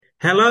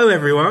Hello,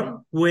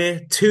 everyone.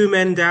 We're two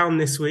men down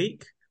this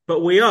week,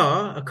 but we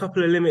are a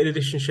couple of limited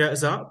edition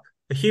shirts up,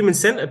 a human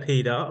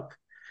centipede up,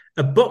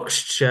 a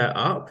boxed shirt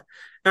up,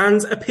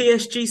 and a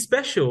PSG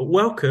special.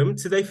 Welcome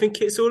to They Think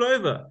It's All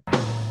Over.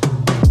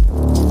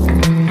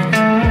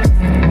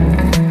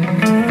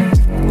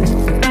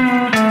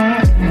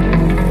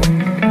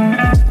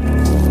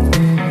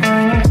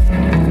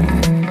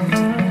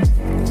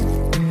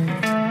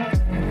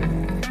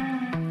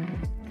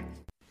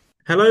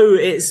 Hello,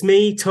 it's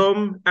me,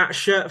 Tom, at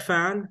Shirt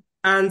Fan,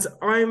 and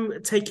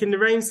I'm taking the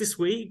reins this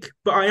week,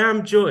 but I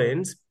am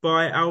joined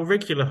by our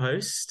regular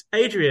host,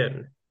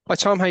 Adrian. Hi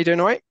Tom, how you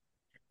doing? All right?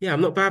 Yeah, I'm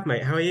not bad,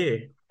 mate. How are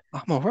you?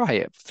 I'm all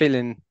right.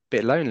 Feeling a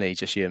bit lonely,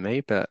 just you and me,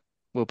 but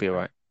we'll be all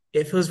right.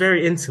 It feels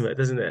very intimate,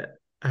 doesn't it?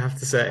 I have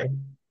to say.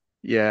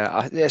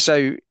 Yeah.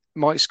 So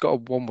Mike's got a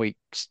 1 week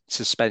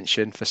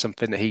suspension for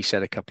something that he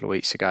said a couple of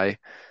weeks ago.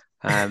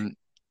 Um,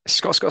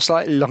 Scott's got a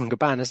slightly longer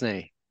ban, hasn't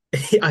he?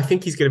 I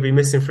think he's going to be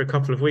missing for a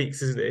couple of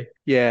weeks, isn't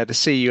Yeah, the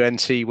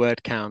CUNT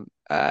word count.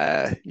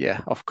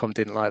 Yeah, Ofcom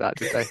didn't like that,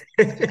 did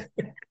they?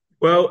 he?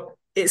 Well,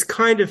 it's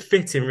kind of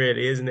fitting,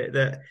 really, isn't it,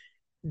 that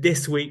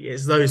this week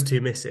it's those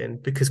two missing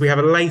because we have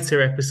a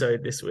later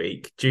episode this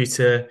week due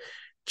to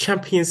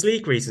Champions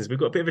League reasons. We've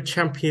got a bit of a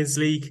Champions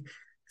League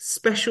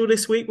special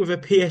this week with a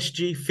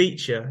PSG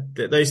feature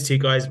that those two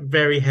guys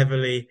very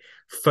heavily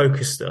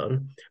focused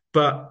on.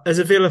 But as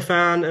a Villa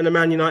fan and a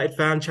Man United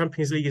fan,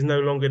 Champions League is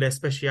no longer their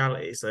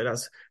speciality. So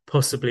that's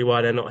possibly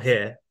why they're not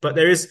here. But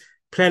there is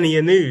plenty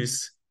of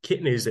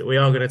kit news that we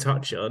are going to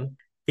touch on,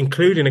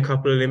 including a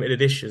couple of limited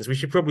editions. We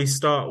should probably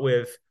start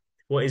with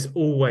what is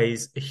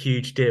always a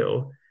huge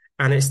deal,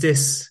 and it's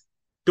this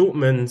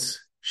Dortmund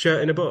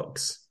shirt in a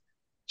box.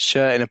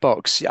 Shirt in a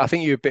box. I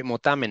think you were a bit more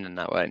damning than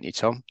that, weren't you,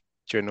 Tom?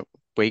 During the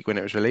week when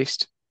it was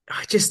released.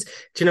 Do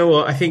you know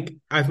what? I think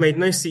I've made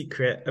no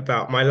secret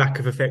about my lack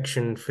of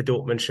affection for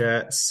Dortmund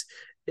shirts.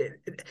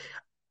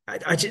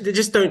 They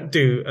just don't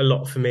do a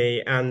lot for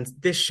me, and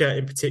this shirt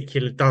in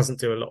particular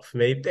doesn't do a lot for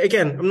me.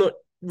 Again, I'm not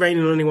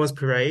raining on anyone's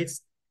parade,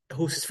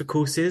 horses for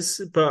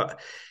courses, but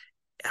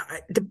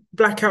the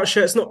blackout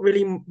shirt's not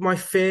really my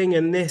thing.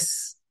 And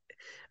this,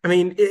 I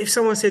mean, if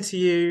someone said to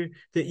you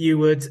that you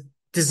would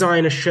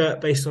design a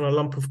shirt based on a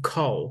lump of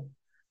coal,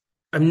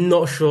 I'm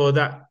not sure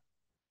that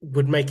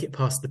would make it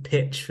past the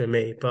pitch for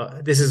me.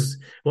 But this is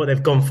what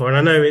they've gone for. And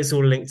I know it's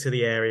all linked to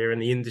the area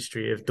and the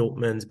industry of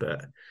Dortmund,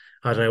 but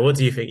I don't know. What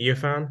do you think? Are you a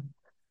fan?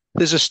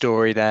 There's a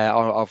story there.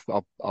 I'll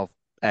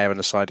err on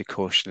the side of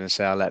caution and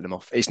say I'll let them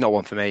off. It's not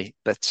one for me,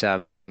 but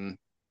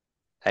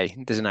hey,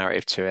 there's a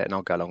narrative to it, and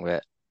I'll go along with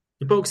it.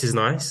 The box is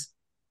nice.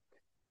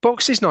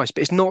 Box is nice,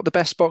 but it's not the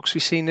best box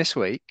we've seen this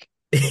week.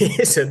 It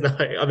isn't.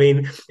 I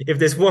mean, if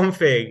there's one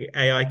thing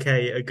AIK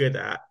are good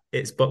at,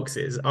 it's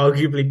boxes,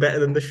 arguably better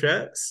than the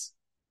shirts.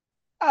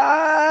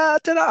 I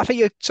don't know. I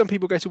think some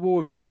people go to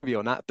war with you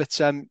on that, but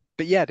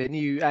yeah, the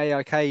new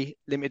AIK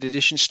limited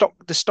edition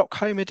the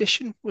Stockholm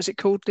edition was it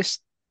called this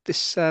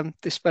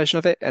version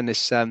of it, and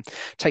this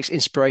takes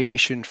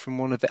inspiration from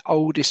one of the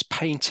oldest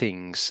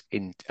paintings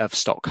in of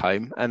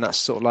Stockholm, and that's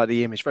sort of like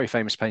the image, very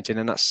famous painting,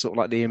 and that's sort of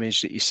like the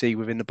image that you see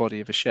within the body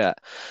of a shirt.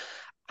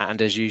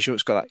 And as usual,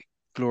 it's got that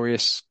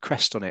glorious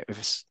crest on it.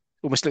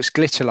 Almost looks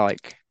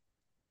glitter-like.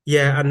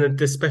 Yeah, and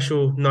the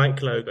special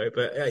Nike logo,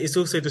 but it's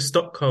also the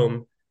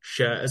Stockholm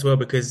shirt as well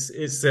because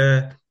it's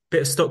a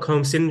bit of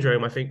Stockholm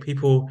syndrome. I think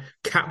people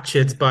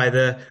captured by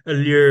the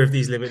allure of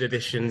these limited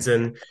editions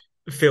and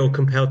feel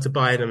compelled to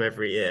buy them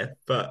every year.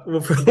 But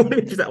we'll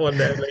probably leave that one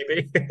there,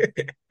 maybe.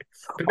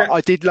 But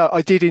that,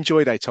 I did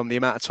enjoy though, Tom, the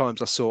amount of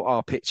times I saw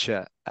our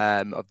picture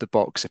of the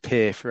box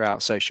appear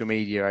throughout social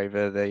media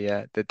over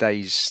the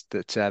days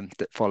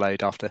that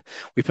followed after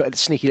we put a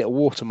sneaky little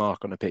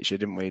watermark on the picture,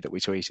 didn't we, that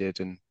we tweeted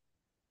and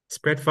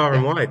spread far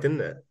and yeah, wide,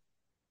 didn't it?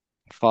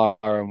 far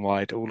and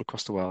wide all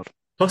across the world.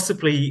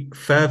 Possibly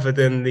further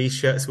than these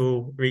shirts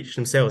will reach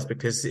themselves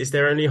because is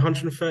there only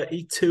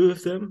 132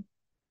 of them?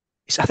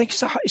 I think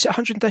it's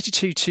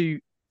 132 to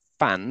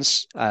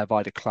fans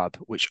by the club,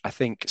 which I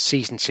think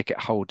season ticket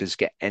holders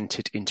get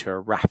entered into a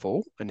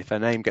raffle, and if their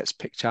name gets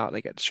picked out,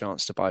 they get the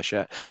chance to buy a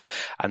shirt.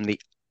 And the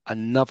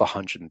another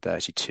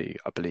 132,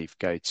 I believe,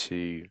 go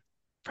to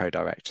Pro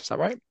Direct. Is that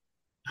right?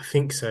 I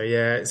think so.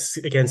 Yeah. It's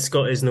again,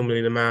 Scott is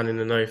normally the man in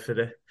the know for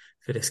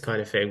this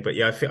kind of thing. But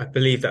yeah, I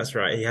believe that's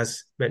right. He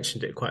has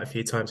mentioned it quite a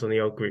few times on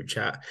the old group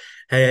chat.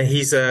 Hey,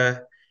 he's yeah,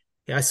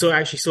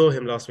 actually saw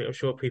him last week. I'm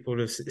sure people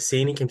have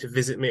seen. He came to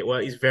visit me at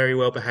work. He's very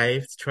well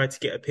behaved. Tried to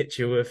get a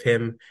picture with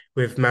him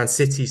with Man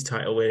City's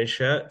title winning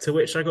shirt, to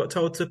which I got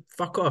told to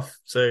fuck off.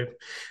 So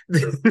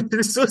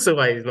this is also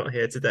why he's not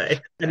here today.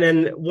 And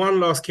then one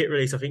last kit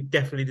release, I think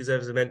definitely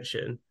deserves a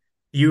mention.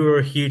 You were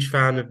a huge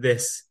fan of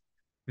this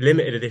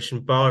limited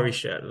edition Bari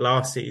shirt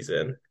last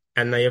season,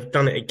 and they have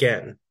done it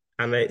again.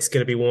 And it's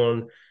going to be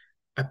worn,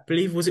 I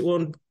believe, was it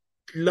worn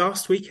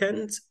last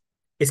weekend?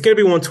 It's going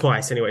to be worn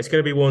twice anyway. It's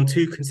going to be worn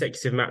two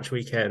consecutive match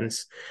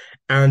weekends,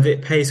 and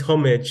it pays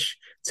homage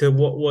to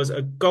what was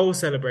a goal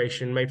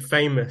celebration made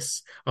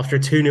famous after a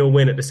 2-0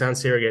 win at the San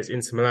Siro against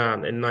Inter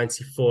Milan in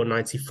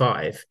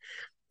 94-95.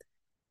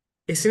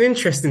 It's an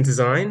interesting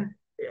design.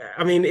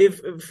 I mean,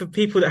 if for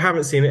people that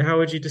haven't seen it, how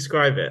would you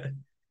describe it?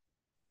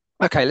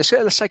 Okay, let's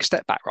take a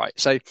step back, right?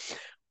 So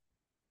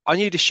I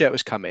knew this shirt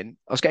was coming.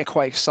 I was getting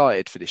quite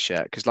excited for this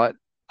shirt because, like,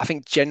 I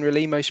think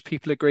generally most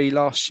people agree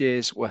last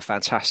year's were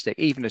fantastic.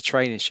 Even the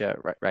training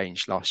shirt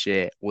range last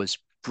year was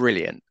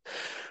brilliant.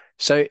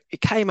 So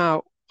it came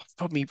out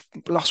probably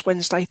last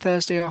Wednesday,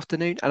 Thursday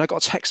afternoon, and I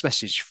got a text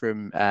message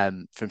from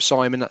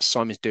Simon. That's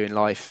Simon's Doing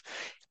Life.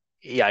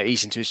 Yeah,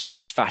 he's into his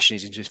fashion,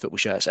 he's into his football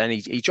shirts, and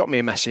he dropped me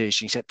a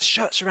message. And he said the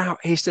shirts are out.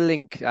 Here's the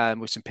link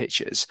with some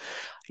pictures.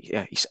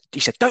 Yeah, he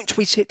said don't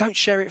tweet it, don't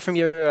share it from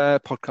your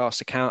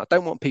podcast account. I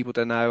don't want people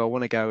to know. I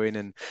want to go in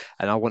and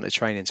I want a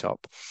training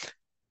top.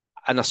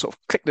 And I sort of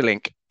clicked the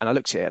link and I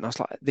looked at it and I was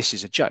like, this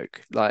is a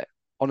joke. Like,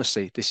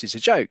 honestly, this is a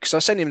joke. So I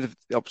sent him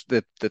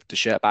the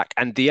shirt back,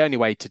 and the only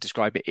way to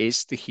describe it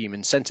is the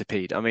human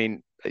centipede. I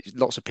mean,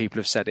 lots of people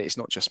have said it. It's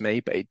not just me,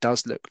 but it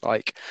does look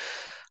like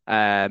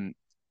um,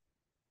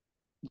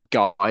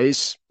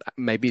 guys,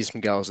 maybe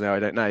some girls there, I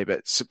don't know,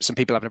 but some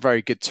people having a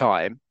very good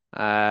time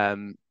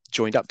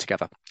joined up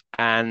together.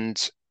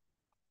 And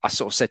I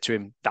sort of said to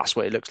him, that's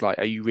what it looks like.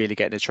 Are you really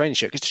getting a training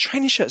shirt? Because the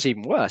training shirt's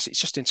even worse.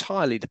 It's just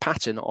entirely the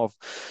pattern of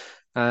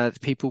the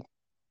people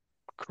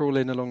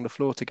crawling along the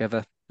floor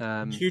together.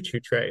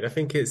 Choo-choo train. I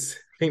think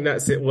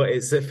that's it. What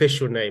its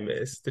official name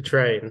is, the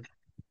train.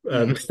 Hmm.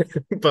 Um,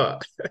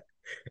 but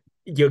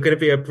you're going to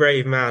be a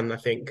brave man, I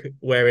think,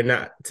 wearing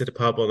that to the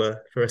pub on a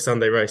for a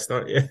Sunday roast,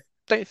 aren't you?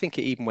 Don't think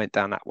it even went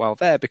down that well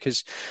there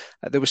because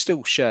there were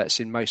still shirts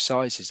in most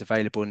sizes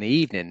available in the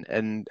evening,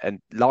 and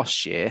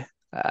last year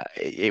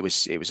it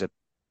was a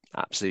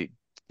absolute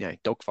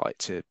dogfight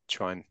to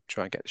try and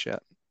get the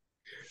shirt.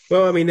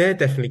 Well, I mean, they're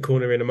definitely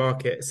cornering the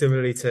market,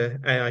 similarly to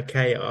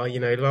AIK are. You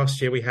know,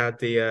 last year we had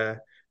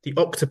the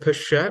octopus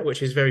shirt,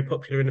 which is very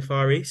popular in the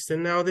Far East,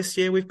 and now this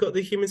year we've got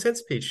the human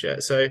centipede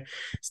shirt. So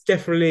it's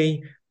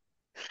definitely,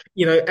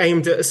 you know,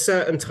 aimed at a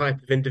certain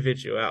type of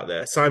individual out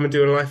there. Simon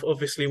Doing Life,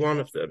 obviously one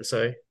of them.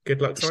 So good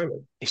luck, He's,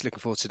 Simon. he's looking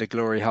forward to the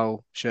glory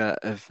hole shirt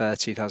of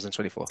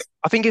 2024.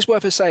 I think it's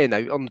worth us saying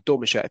though on the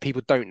Dortmund shirt,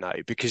 people don't know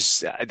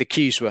because the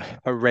queues were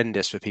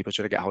horrendous for people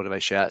trying to get hold of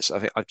those shirts. I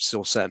think I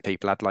saw certain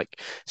people had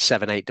like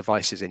 7, 8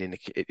 devices in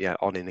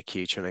the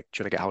queue trying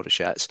to get hold of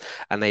shirts,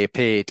 and they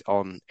appeared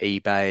on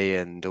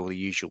eBay and all the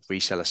usual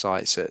reseller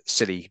sites at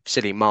silly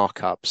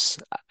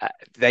markups.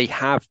 They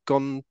have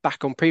gone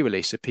back on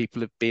pre-release, so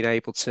people are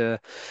able to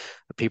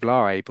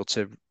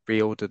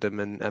reorder them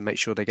and make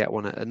sure they get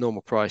one at a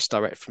normal price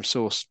direct from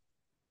source.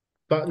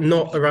 But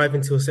not arrive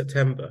until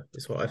September,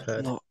 is what I've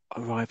heard. Not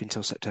arrive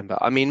until September.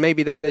 I mean,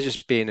 maybe they're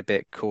just being a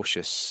bit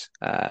cautious.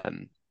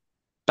 That'll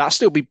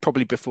still be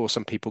probably before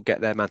some people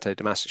get their Manto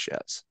Damaso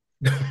shirts.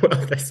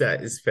 Well, that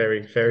is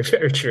very, very,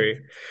 very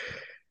true.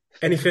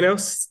 Anything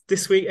else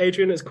this week,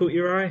 Adrian, that's caught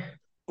your eye?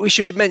 We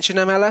should mention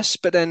MLS,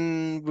 but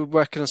then we're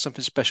working on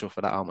something special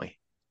for that, aren't we?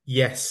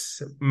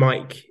 Yes,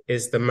 Mike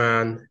is the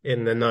man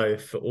in the know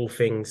for all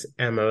things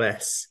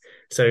MLS.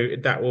 So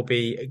that will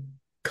be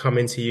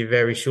coming to you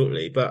very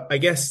shortly. But I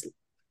guess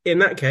in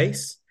that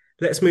case,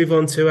 let's move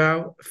on to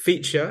our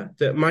feature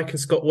that Mike and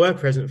Scott were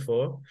present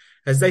for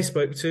as they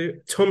spoke to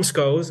Tom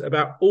Scholes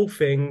about all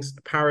things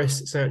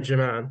Paris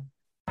Saint-Germain.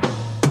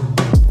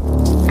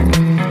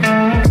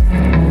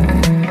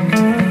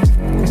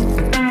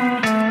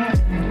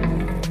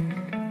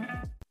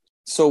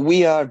 So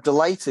we are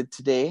delighted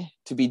today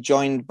to be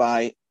joined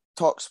by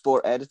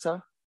TalkSport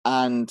editor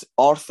and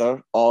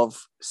author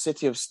of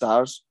City of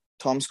Stars,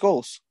 Tom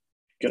Scholes.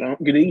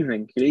 Good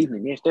evening. Good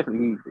evening. Yes,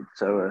 definitely evening.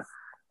 So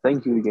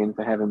thank you again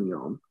for having me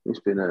on. It's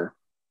been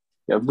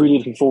really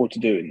looking forward to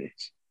doing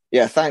this.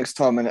 Yeah, thanks,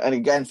 Tom. And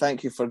again,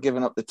 thank you for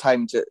giving up the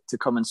time to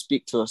come and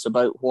speak to us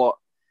about what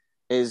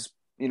is,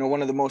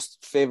 one of the most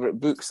favourite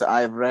books that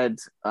I have read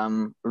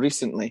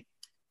recently.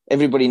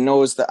 Everybody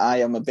knows that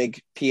I am a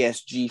big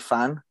PSG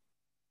fan,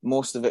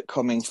 most of it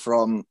coming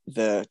from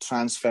the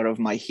transfer of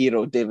my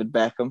hero, David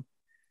Beckham,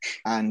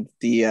 and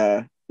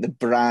the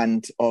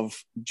brand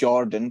of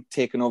Jordan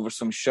taking over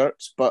some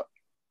shirts. But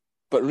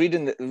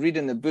reading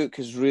the book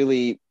has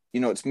really,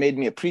 it's made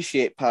me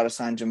appreciate Paris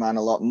Saint-Germain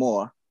a lot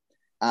more.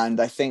 And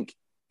I think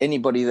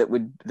anybody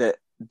that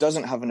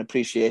doesn't have an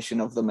appreciation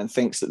of them and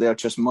thinks that they're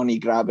just money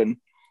grabbing,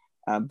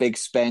 big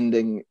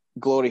spending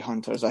glory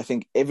hunters, I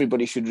think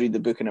everybody should read the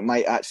book, and it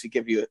might actually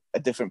give you a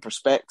different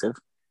perspective.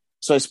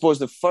 So I suppose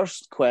the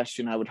first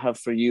question I would have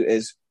for you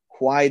is,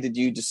 why did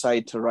you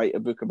decide to write a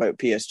book about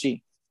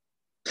PSG?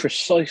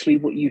 Precisely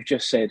what you've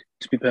just said,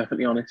 to be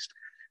perfectly honest.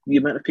 The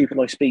amount of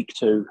people I speak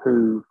to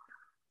who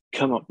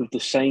come up with the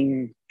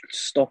same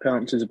stock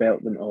answers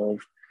about them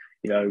of,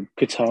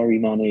 Qatari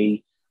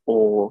money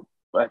or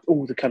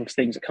all the kind of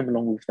things that come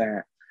along with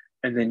that.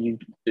 And then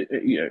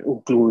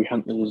all glory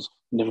hunters,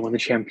 never won the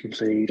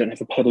Champions League, don't have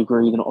a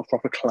pedigree, they're not a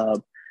proper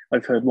club.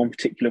 I've heard one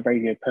particular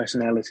radio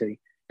personality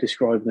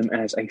describe them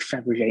as a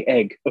Fabergé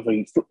egg of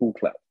a football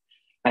club.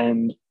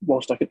 And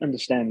whilst I can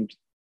understand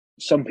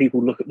some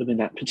people look at them in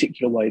that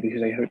particular way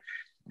because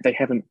they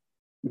haven't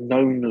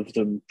known of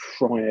them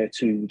prior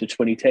to the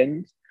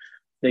 2010s,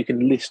 they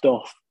can list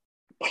off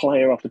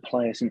player after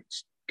player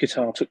since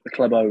Qatar took the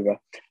club over.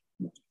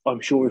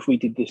 I'm sure if we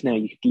did this now,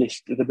 you could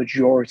list the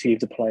majority of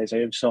the players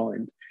they have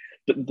signed.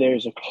 But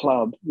there's a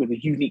club with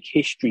a unique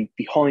history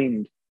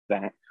behind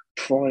that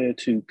prior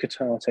to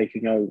Qatar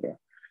taking over.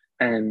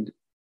 And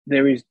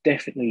there is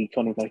definitely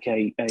kind of like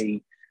a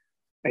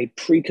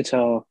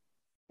pre-Qatar,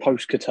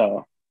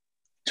 post-Qatar,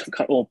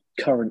 or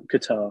current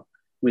Qatar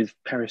with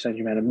Paris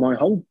Saint-Germain. And my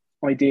whole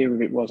idea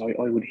of it was I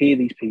would hear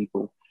these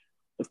people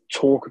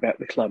talk about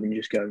the club and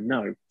just go,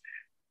 no,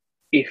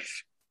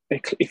 if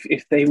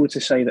they were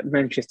to say that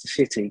Manchester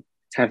City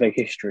have a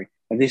history,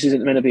 and this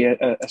isn't meant to be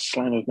a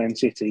slam of Man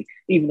City,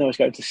 even though it's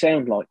going to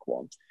sound like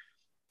one,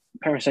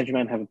 Paris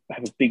Saint-Germain have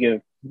a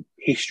bigger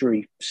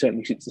history,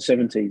 certainly since the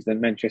 70s,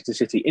 than Manchester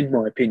City, in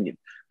my opinion.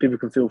 People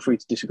can feel free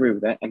to disagree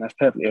with that, and that's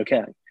perfectly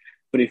okay.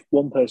 But if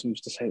one person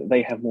was to say that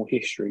they have more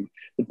history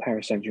than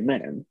Paris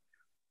Saint-Germain,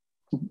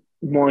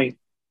 my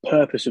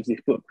purpose of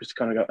this book was to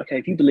kind of go, okay,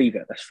 if you believe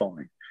it, that's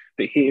fine.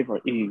 But here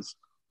is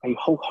a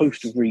whole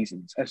host of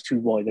reasons as to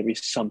why there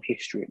is some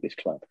history at this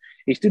club.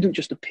 It didn't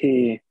just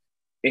appear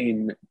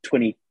in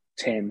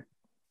 2010,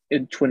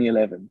 in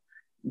 2011.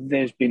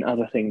 There's been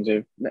other things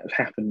that have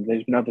happened.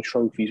 There's been other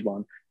trophies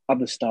won.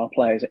 Other star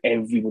players that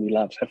everybody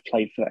loves have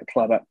played for that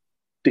club at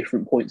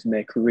different points in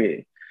their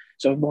career.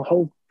 So my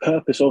whole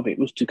purpose of it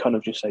was to kind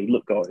of just say,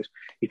 look, guys,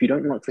 if you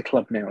don't like the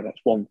club now, that's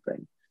one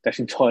thing. That's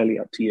entirely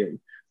up to you.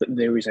 But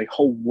there is a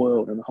whole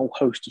world and a whole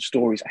host of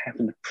stories that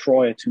happened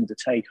prior to the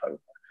takeover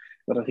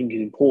that I think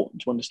is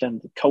important to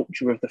understand the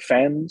culture of the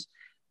fans,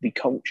 the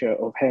culture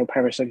of how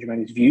Paris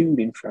Saint-Germain is viewed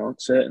in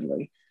France,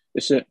 certainly.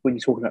 When you're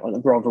talking about like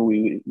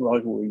the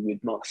rivalry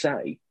with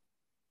Marseille,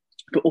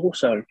 but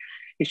also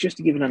it's just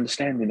to give an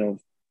understanding of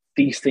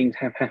these things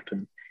have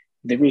happened.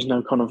 There is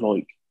no kind of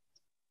like,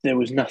 there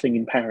was nothing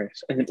in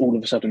Paris, and then all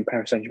of a sudden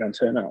Paris Saint-Germain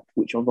turn up,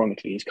 which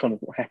ironically is kind of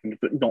what happened,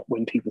 but not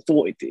when people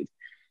thought it did.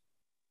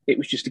 It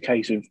was just a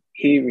case of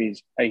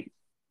here's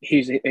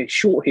a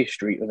short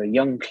history of a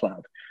young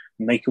club.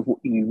 Make of what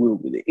you will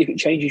with it. If it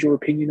changes your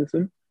opinion of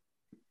them,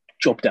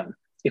 job done.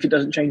 If it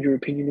doesn't change your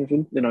opinion of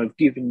them, then I've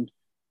given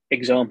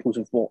examples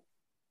of what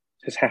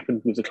has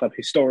happened with the club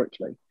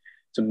historically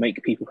to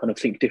make people kind of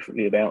think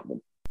differently about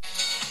them.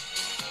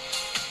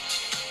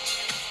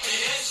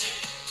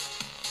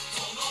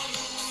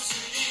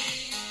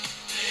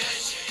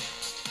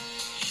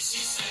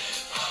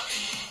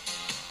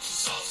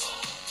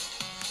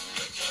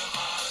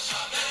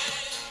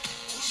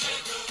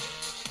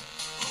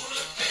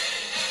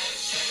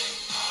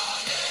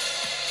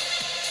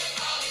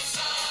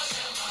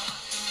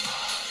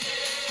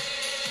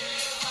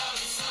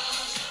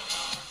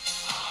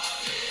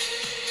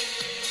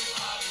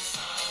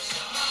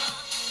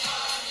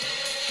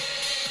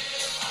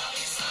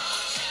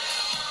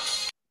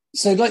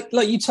 So,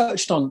 like you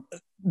touched on,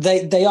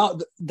 they are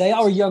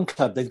a young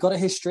club. They've got a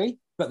history,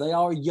 but they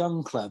are a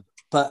young club.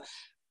 But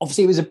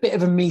obviously, it was a bit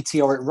of a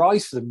meteoric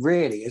rise for them,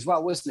 really, as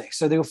well, wasn't it?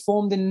 So they were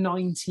formed in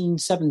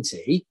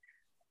 1970,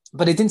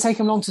 but it didn't take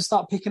them long to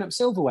start picking up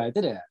silverware,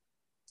 did it?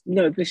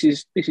 No, this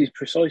is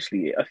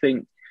precisely it. I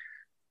think,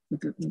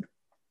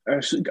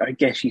 I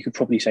guess you could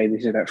probably say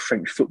this is about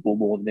French football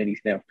more than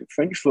anything else. But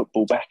French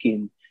football back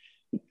in,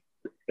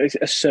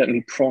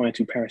 certainly prior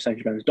to Paris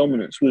Saint-Germain's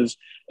dominance, was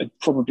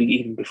probably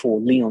even before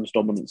Lyon's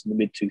dominance in the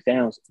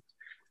mid-2000s.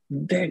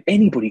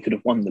 Anybody could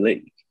have won the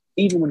league.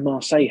 Even when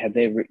Marseille had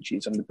their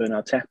riches under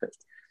Bernard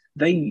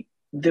Tapie,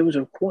 there was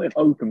quite an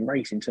open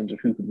race in terms of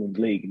who could win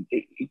the league.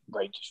 It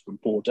ranges from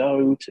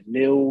Bordeaux to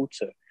Lille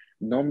to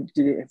Nantes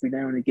did it every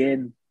now and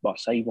again.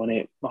 Marseille won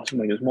it.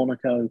 Marseille was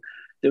Monaco.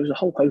 There was a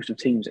whole host of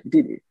teams that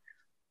did it.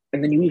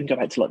 And then you even go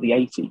back to like the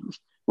 80s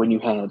when you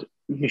had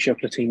Michel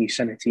Platini's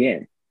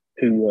Saint-Etienne,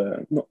 who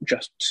were not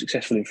just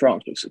successful in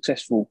France, but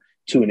successful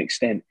to an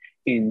extent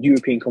in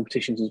European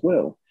competitions as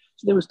well.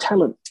 So there was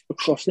talent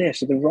across there.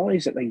 So the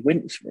rise that they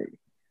went through,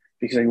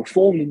 because they were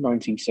formed in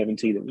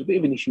 1970, there was a bit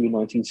of an issue in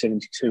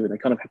 1972, and they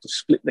kind of had to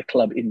split the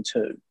club in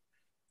two.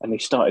 And they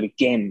started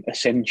again,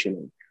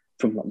 essentially,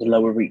 from like the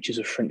lower reaches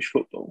of French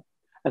football,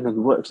 and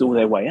then worked all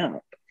their way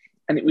up.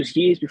 And it was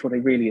years before they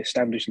really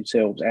established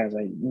themselves as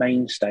a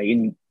mainstay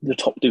in the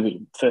top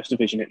division, first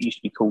division it used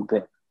to be called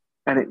then.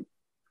 And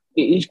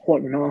it is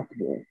quite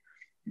remarkable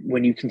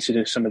when you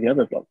consider some of the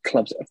other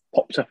clubs that have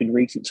popped up in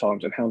recent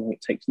times and how long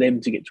it takes them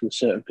to get to a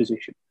certain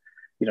position.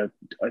 You know,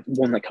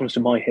 one that comes to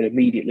my head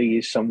immediately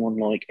is someone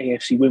like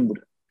AFC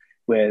Wimbledon,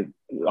 where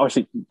I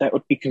think that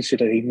would be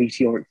considered a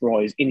meteoric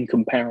rise in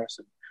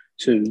comparison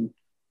to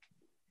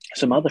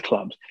some other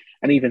clubs.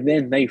 And even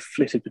then, they've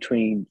flitted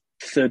between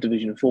third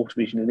division and fourth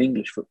division in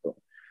English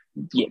football.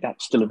 Yet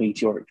that's still a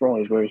meteoric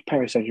rise, whereas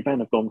Paris Saint-Germain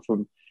have gone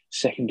from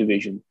second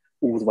division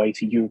all the way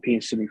to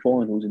European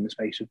semi-finals in the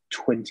space of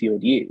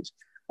 20-odd years.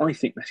 I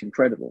think that's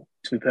incredible,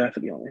 to be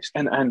perfectly honest.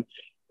 And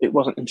it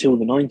wasn't until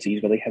the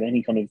 90s where they had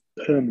any kind of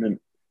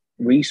permanent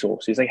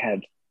resources. They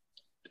had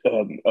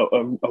a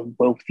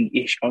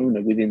wealthy-ish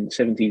owner within the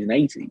 70s and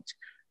 80s,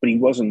 but he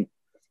wasn't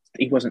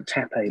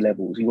Tape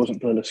levels. He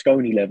wasn't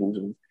Berlusconi levels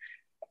of,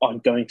 I'm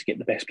going to get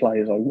the best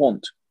players I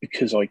want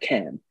because I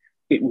can.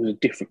 it was a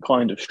different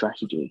kind of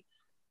strategy.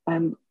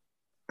 And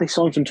they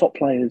signed some top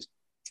players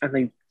and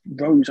they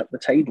rose up the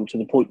table to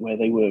the point where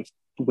they were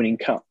winning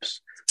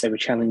cups. They were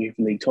challenging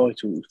for league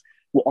titles.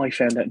 What I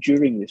found out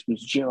during this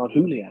was Gerard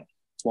Houllier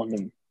won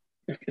them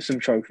some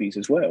trophies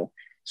as well.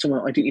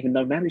 Someone I didn't even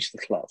know managed the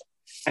club.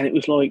 And it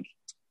was like,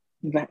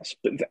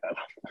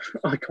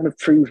 I kind of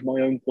proved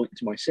my own point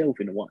to myself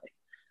in a way,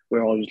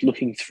 where I was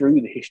looking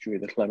through the history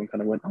of the club and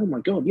kind of went, oh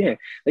my God, yeah,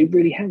 they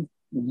really have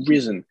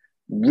risen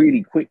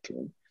really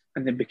quickly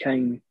and then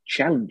became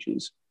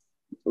challengers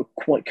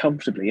quite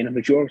comfortably in a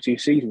majority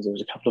of seasons. There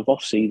was a couple of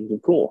off seasons,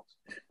 of course.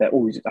 I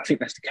think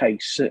that's the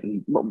case,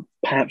 certainly, well,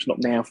 perhaps not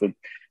now for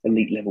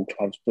elite level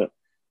clubs, but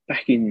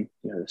back in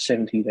the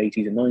 70s,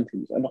 80s, and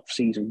 90s, an off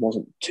season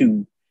wasn't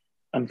too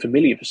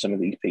unfamiliar for some of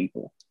these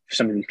people, for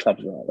some of these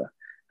clubs rather.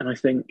 And I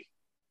think,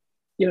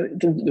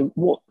 the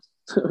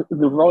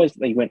rise that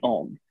they went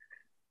on,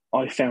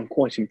 I found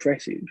quite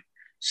impressive,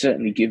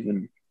 certainly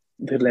given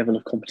the level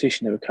of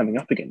competition they were coming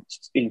up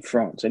against in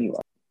France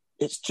anyway.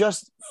 It's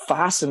just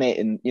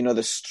fascinating,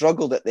 the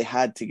struggle that they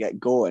had to get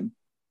going,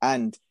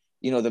 and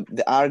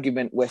the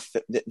argument with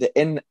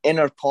the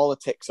inner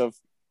politics of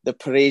the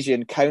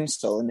Parisian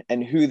council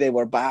and who they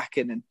were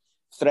backing and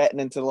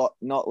threatening to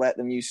not let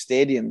them use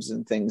stadiums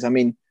and things. I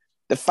mean,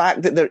 the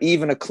fact that they're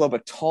even a club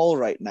at all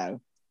right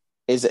now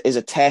is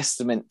a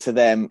testament to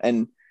them,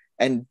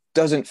 and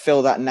doesn't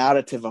fill that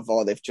narrative of,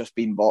 oh, they've just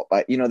been bought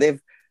by.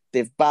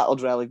 They've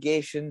battled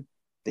relegation.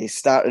 They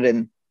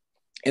started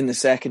in the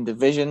second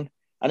division.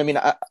 And I mean,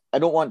 I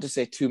don't want to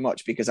say too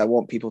much because I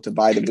want people to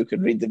buy the book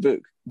and read the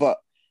book. But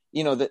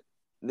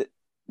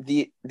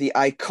the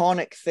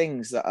iconic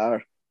things that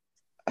are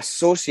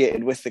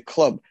associated with the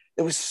club,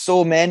 there was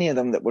so many of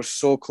them that were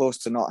so close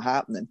to not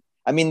happening.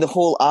 I mean, the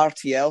whole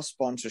RTL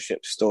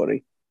sponsorship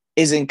story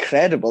is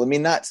incredible. I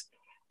mean,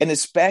 and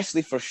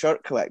especially for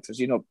shirt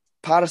collectors,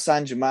 Paris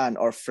Saint-Germain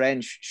or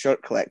French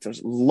shirt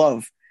collectors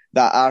love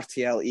that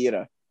RTL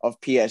era of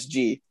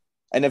PSG.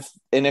 And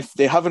if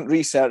they haven't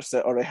researched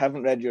it or they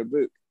haven't read your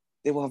book,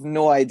 they will have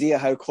no idea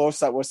how close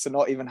that was to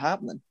not even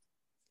happening.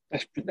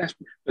 But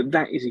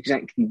that is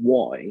exactly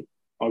why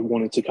I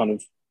wanted to kind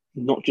of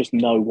not just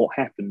know what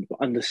happened,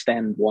 but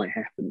understand why it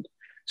happened.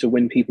 So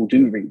when people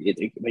do read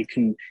it, they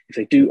can, if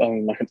they do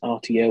own like an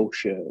RTL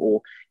shirt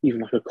or even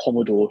like a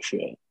Commodore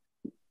shirt,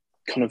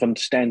 kind of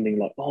understanding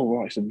like, oh,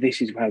 right, so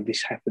this is how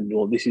this happened,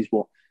 or this is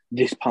what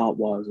this part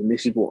was, and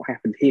this is what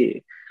happened here.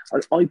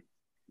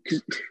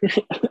 Because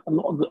a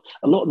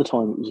lot of the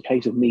time it was a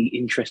case of me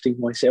interesting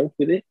myself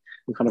with it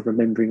and kind of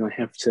remembering I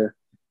have to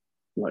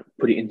like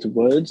put it into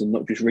words and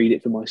not just read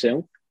it for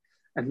myself.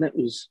 And that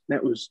was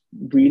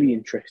really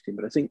interesting.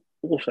 But I think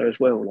also as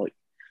well, like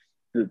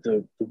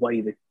the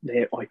way that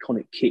their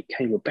iconic kit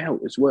came about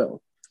as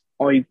well.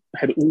 I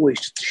had always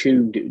just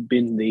assumed it had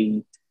been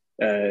the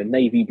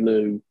navy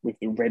blue with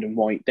the red and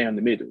white down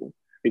the middle.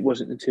 It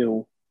wasn't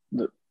until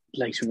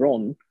later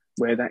on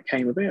where that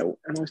came about.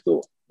 And I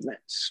thought,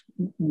 that's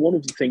one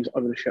of the things I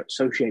would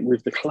associate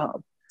with the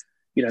club.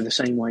 The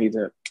same way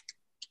that,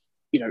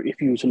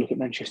 if you were to look at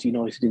Manchester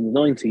United in the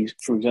 90s,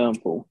 for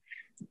example,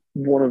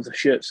 one of the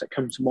shirts that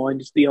comes to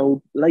mind is the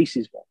old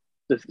laces one,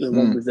 the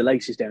one with the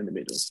laces down the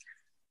middle.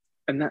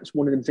 And that's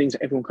one of the things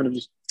that everyone kind of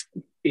just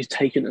is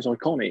taken as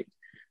iconic.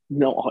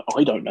 No,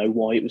 I don't know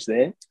why it was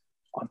there.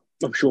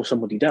 I'm sure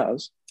somebody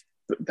does,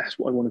 but that's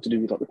what I wanted to do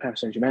with like the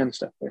Paris Saint-Germain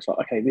stuff. Where it's like,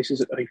 okay, this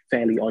is a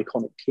fairly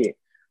iconic kit,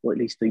 or at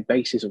least the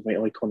basis of an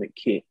iconic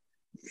kit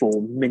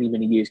for many,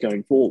 many years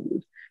going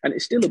forward. And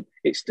it's still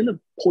a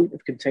point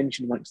of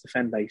contention amongst the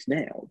fan base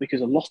now, because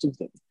a lot of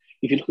them,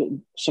 if you look at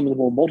some of the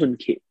more modern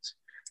kits,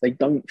 they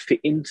don't fit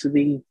into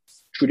the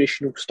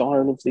traditional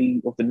style of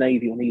the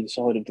navy on either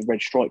side of the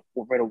red stripe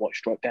or red or white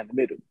stripe down the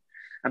middle.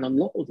 And a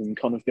lot of them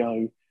kind of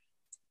go,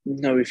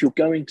 no, if you're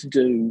going to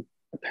do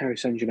a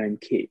Paris Saint-Germain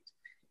kit,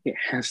 it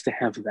has to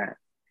have that.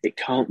 It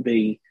can't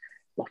be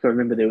like, I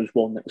remember there was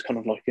one that was kind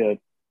of like not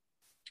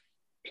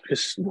a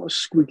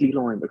squiggly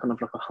line, but kind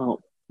of like a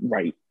heart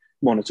rate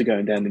monitor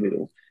going down the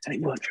middle, and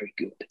it weren't very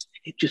good.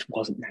 It just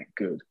wasn't that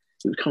good.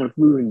 It was kind of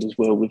ruined as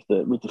well with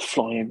the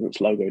Fly Emirates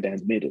logo down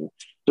the middle.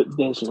 But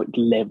there's like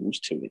levels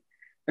to it,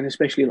 and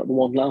especially like the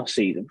one last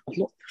season, a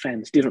lot of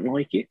fans didn't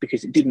like it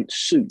because it didn't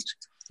suit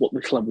what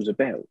the club was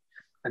about.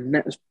 And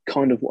that's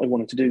kind of what I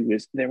wanted to do.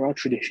 Is there are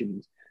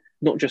traditions,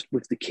 not just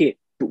with the kit,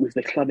 but with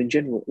the club in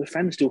general. The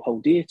fans still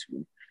hold dear to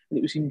them. And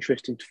it was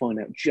interesting to find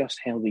out just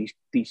how these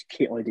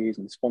kit ideas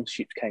and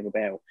sponsorships came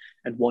about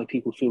and why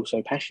people feel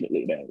so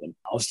passionately about them.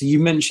 Obviously, you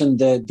mentioned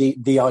the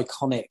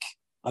iconic,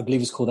 I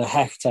believe it's called a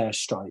Hector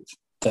stripe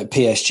that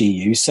PSG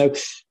use. So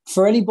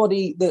for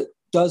anybody that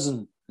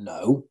doesn't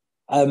know,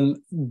 I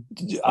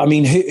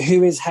mean,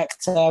 who is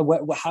Hector?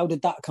 How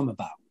did that come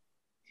about?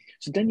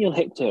 So Daniel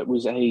Hector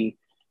was a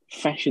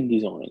fashion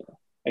designer,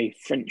 a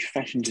French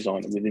fashion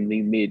designer within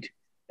the mid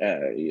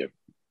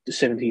the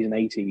 70s and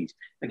 80s,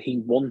 and he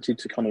wanted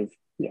to kind of,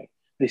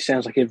 this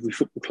sounds like every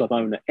football club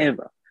owner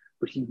ever,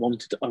 but he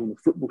wanted to own a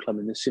football club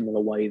in a similar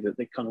way that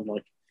they kind of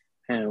like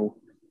how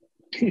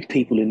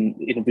people in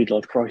a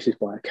midlife crisis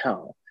buy a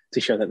car.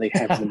 to show that they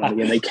have the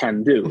money and they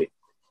can do it.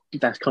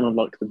 That's kind of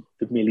like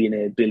the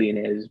millionaire,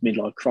 billionaire's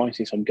midlife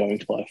crisis. I'm going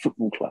to buy a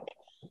football club.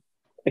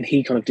 And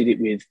he kind of did it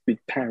with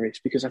Paris,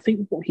 because I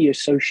think what he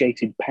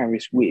associated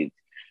Paris with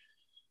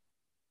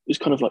was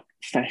kind of like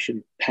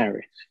fashion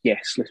Paris.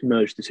 Yes, let's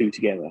merge the two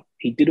together.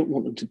 He didn't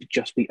want them to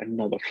just be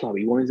another club.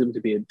 He wanted them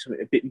to be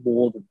a bit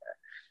more than that.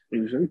 But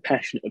he was very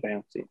passionate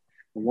about it.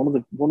 And one of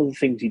the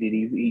things he did,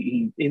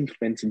 he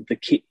implemented the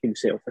kit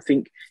himself. I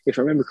think, if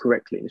I remember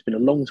correctly, and it's been a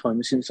long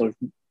time since I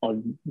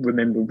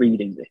remember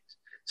reading this,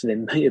 so there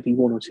may be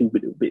one or two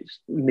bits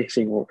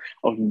missing or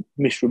I've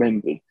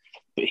misremembered.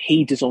 But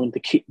he designed the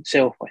kit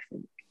himself, I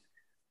think.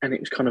 And it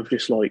was kind of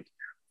just like,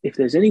 if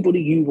there's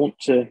anybody you want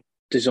to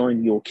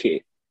design your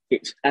kit,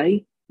 it's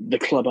A, the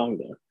club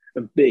owner,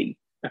 and B,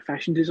 a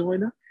fashion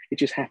designer. It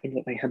just happened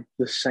that they had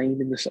the same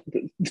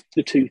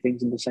the two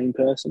things in the same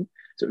person.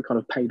 So it kind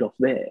of paid off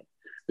there.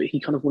 But he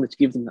kind of wanted to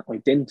give them that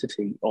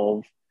identity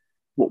of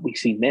what we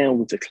see now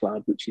with the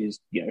club, which is,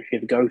 if you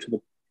ever go to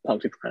the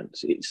Parc des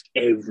Princes, it's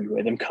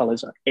everywhere. Them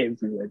colours are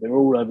everywhere. They're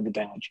all over the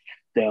badge.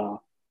 They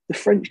are the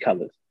French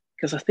colours.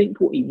 Because I think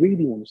what he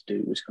really wants to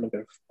do was kind of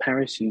go,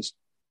 Paris is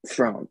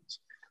France,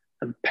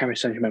 and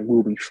Paris Saint-Germain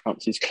will be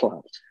France's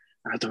club.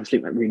 And I don't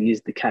think that really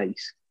is the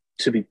case,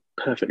 to be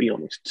perfectly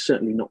honest.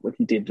 Certainly not when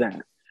he did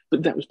that.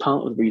 But that was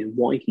part of the reason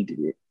why he did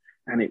it.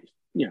 And it,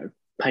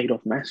 paid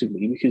off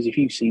massively, because if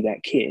you see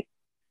that kit,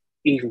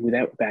 even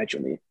without a badge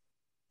on it,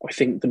 I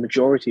think the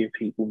majority of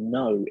people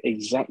know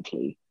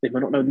exactly. They may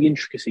not know the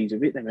intricacies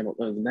of it, they may not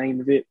know the name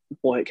of it,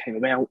 why it came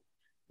about,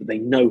 but they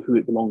know who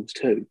it belongs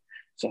to.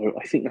 So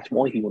I think that's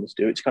why he wants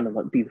to do it. It's kind of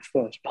like be the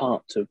first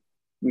part to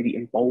really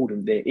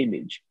embolden their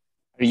image.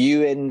 Are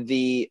you in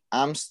the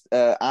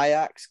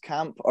Ajax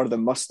camp or the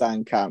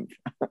Mustang camp,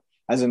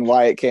 as in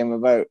why it came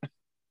about?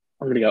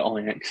 I'm going to go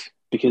Ajax,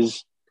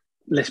 because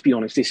let's be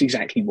honest, it's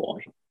exactly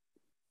why.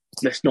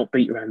 Let's not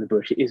beat around the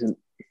bush. It isn't.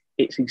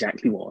 It's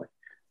exactly why.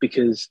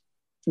 Because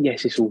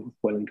yes, it's all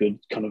well and good,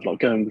 kind of like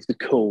going with the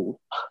cool.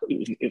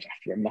 It was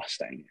after a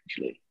Mustang,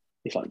 actually.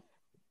 It's like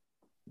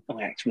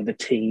Ajax were the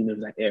team of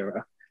that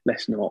era.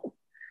 Let's not,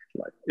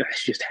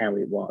 that's just how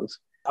it was.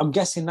 I'm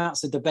guessing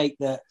that's a debate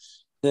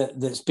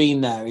that's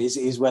been there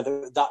is where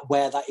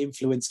that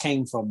influence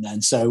came from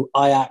then. So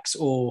Ajax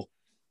or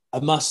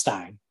a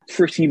Mustang?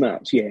 Pretty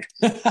much, yeah.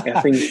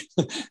 I think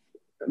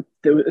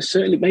there was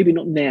certainly, maybe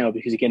not now,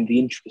 because again, the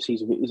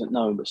intricacies of it isn't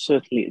known, but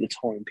certainly at the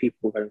time, people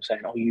were going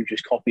saying, oh, you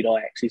just copied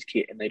Ajax's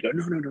kit. And they go,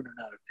 no.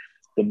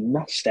 The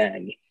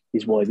Mustang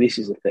is why this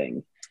is a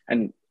thing.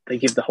 And they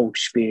give the whole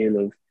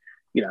spiel of,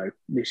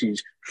 this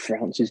is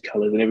France's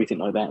colours and everything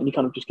like that. And you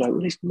kind of just go,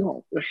 well, it's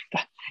not.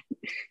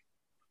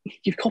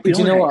 You've copied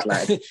Ajax,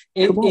 lad.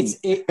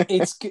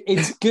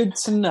 It's good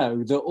to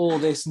know that all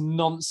this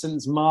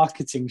nonsense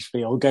marketing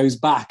spiel goes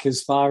back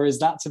as far as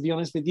that, to be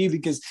honest with you,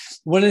 because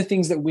one of the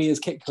things that we as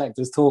kit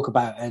collectors talk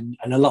about and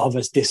a lot of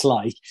us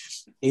dislike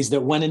is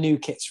that when a new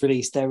kit's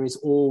released, there is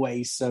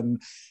always some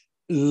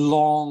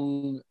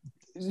long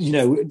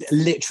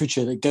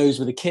literature that goes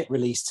with a kit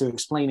release to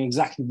explain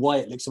exactly why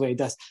it looks the way it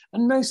does.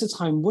 And most of the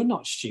time, we're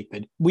not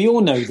stupid. We all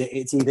know that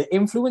it's either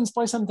influenced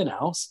by something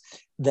else,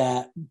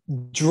 they're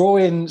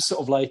drawing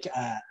sort of like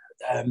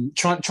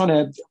trying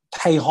to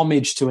pay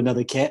homage to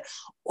another kit,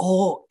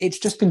 or it's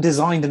just been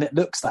designed and it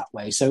looks that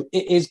way. So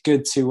it is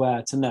good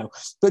to know.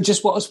 But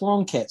just what us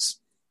on kits,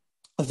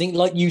 I think,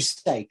 like you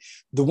say,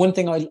 the one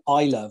thing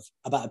I love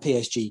about a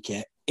PSG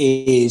kit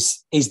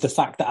is the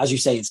fact that, as you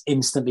say, it's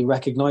instantly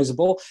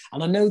recognizable.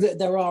 And I know that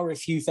there are a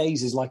few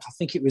phases, like I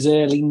think it was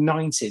early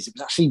 90s, it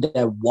was actually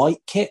their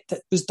white kit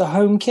that was the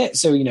home kit,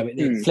 so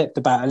it flipped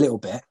about a little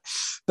bit,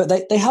 but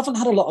they haven't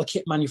had a lot of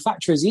kit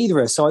manufacturers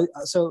either. So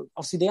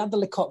obviously they had the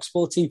Lecoq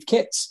Sportif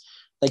kits.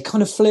 They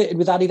kind of flirted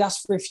with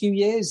Adidas for a few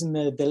years in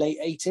the late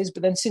 80s,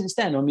 but then since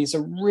then, it's a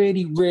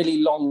really,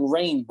 really long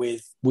reign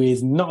with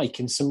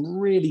Nike and some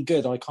really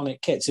good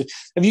iconic kits. So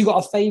have you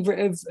got a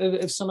favourite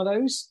of some of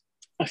those?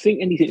 I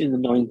think anything in the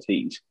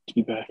 90s, to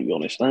be perfectly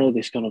honest. I know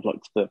this kind of like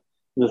the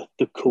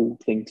cool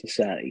thing to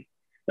say,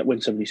 that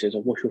when somebody says,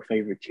 oh, what's your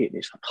favourite kit? And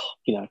it's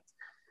like,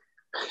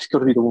 it's got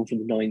to be the one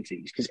from the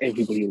 90s, because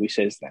everybody always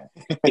says that.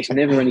 It's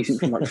never anything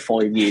from like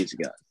 5 years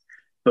ago.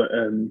 But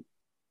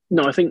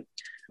no, I think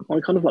I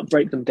kind of like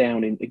break them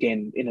down in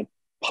a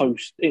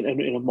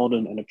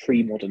modern and a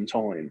pre-modern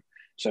time.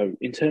 So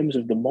in terms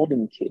of the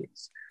modern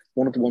kits,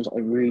 one of the ones that I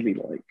really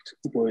liked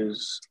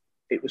was,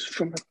 it was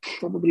from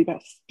probably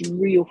about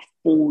 3 or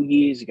 4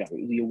 years ago.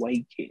 It was the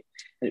away kit.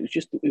 And it was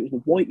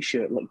the white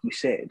shirt, like you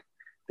said,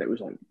 that was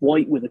like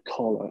white with a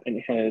collar, and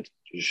it had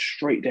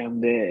straight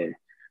down there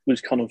was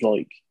kind of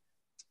like,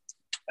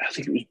 I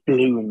think it was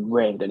blue and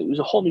red, and it was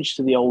a homage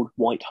to the old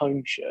white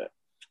home shirt.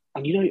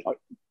 And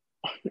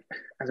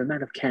as a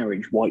man of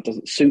carriage, white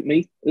doesn't suit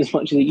me as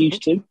much as it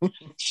used to.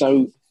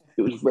 So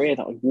it was rare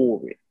that I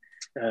wore it.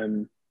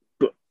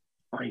 But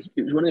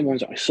it was one of the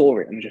ones that I saw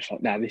it and was just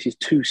like, nah, this is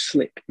too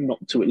slick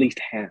not to at least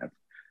have,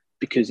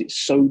 because it's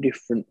so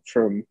different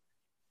from,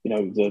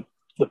 the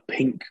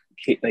pink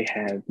kit they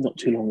had not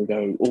too long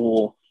ago,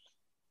 or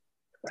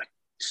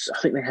I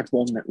think they had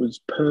one that was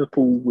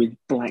purple with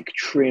black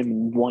trim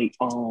and white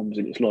arms,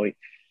 and it's like,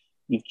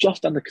 you've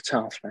just done the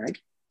Qatar flag.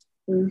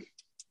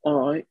 All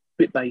right,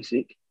 bit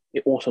basic.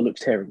 It also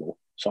looks terrible,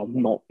 so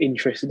I'm not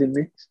interested in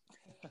this.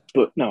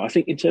 But no, I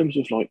think in terms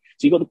of like,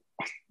 so you got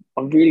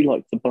I really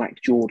like the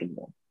black Jordan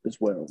one as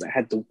well. That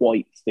had the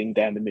white thing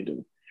down the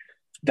middle.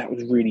 That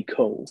was really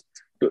cool.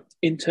 But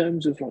in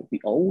terms of like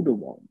the older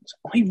ones,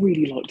 I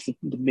really liked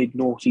the mid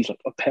noughties,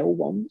 like Appel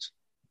ones.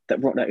 That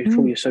is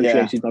probably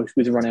associated most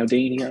with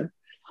Ronaldinho,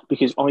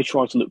 because I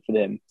try to look for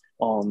them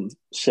on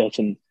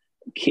certain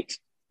kit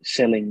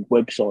selling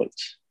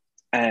websites,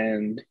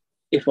 and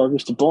if I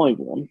was to buy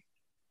one,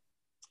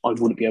 I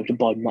wouldn't be able to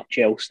buy much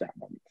else that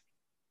month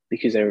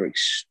because they were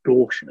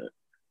extortionate.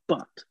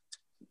 But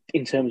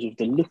in terms of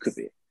the look of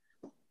it,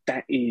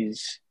 that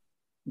is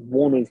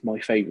one of my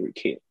favourite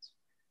kits,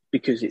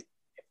 because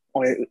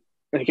I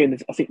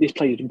think this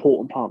plays an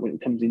important part when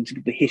it comes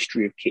into the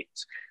history of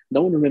kits.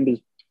 No one remembers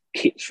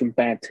kits from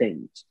bad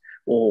teams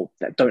or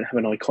that don't have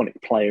an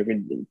iconic player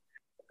in them.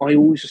 I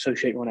always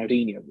associate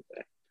Ronaldinho with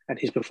that, and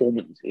his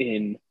performance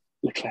in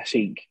Le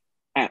Classique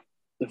at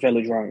the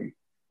Velodrome,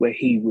 where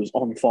he was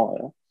on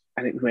fire,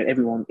 and it went,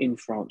 everyone in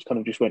France kind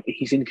of just went,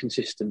 he's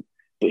inconsistent,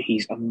 but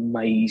he's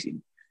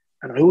amazing.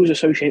 And I always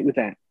associate with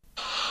that.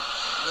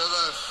 Le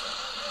Veuf.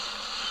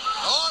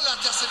 Oh,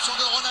 l'interception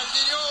de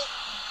Ronaldinho.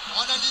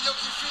 Ronaldinho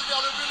qui file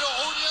vers le but de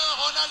Rougneux.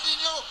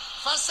 Ronaldinho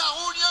face à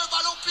Rougneux.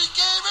 Ballon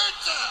piqué,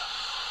 but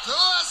 2-0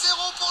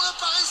 pour le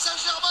Paris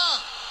Saint-Germain.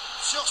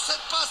 Sur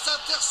cette passe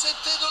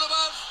interceptée de Le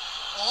Veuf.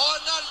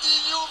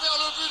 Ronaldinho vers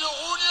le but de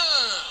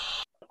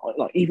Rougneux.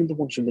 Like even the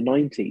ones from the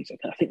 90s,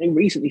 I think they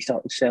recently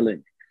started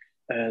selling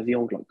the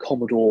old like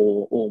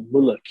Commodore or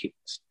Muller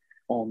kits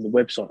on the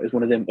website as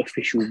one of them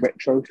official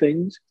retro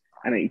things,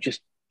 and it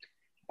just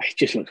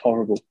looks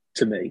horrible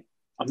to me.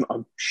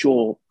 I'm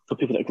sure for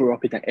people that grew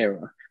up in that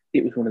era,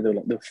 it was one of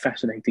the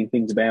fascinating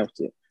things about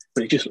it,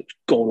 but it just looks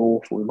god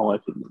awful in my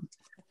opinion.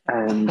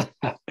 And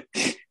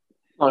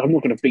I'm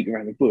not going to beat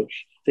around the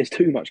bush. There's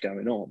too much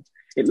going on.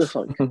 It looks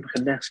like a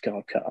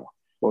NASCAR car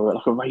or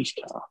like a race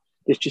car.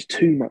 There's just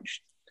too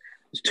much.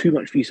 There's too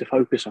much for you to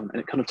focus on, and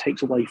it kind of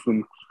takes away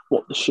from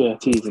what the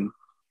shirt is. And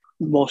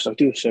whilst I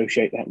do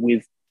associate that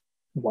with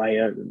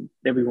Weah and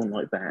everyone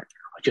like that,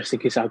 I just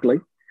think it's ugly.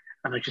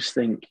 And I just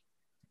think,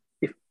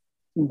 if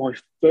my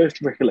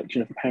first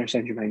recollection of a Paris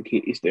Saint-Germain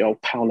kit is the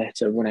old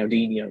Paoletta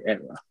Ronaldinho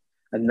era,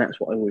 and that's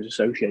what I always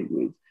associate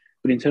with.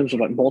 But in terms of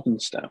like modern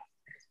stuff,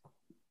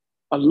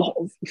 a lot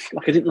of,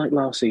 like, I didn't like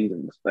last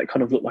season's that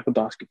kind of looked like a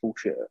basketball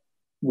shirt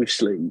with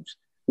sleeves,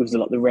 with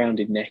the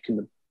rounded neck and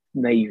the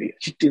navy.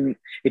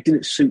 It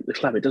didn't suit the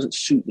club. It doesn't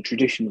suit the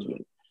traditions of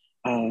it.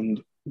 And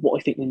what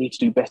I think they need to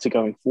do better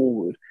going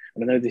forward,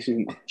 and I know this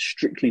isn't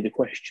strictly the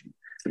question,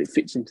 but it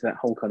fits into that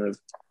whole kind of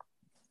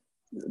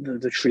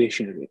the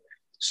tradition of it.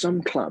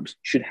 Some clubs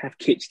should have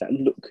kits that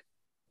look,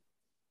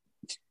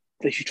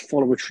 they should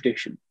follow a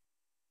tradition.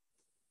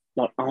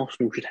 Like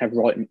Arsenal should have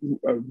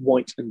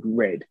white and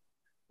red.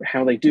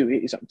 How they do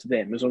it is up to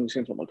them, as long as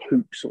it's not like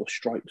hoops or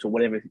stripes or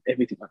whatever,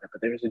 everything like that.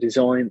 But there is a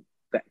design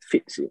that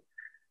fits it.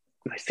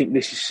 And I think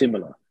this is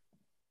similar.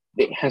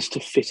 It has to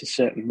fit a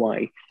certain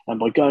way.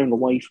 And by going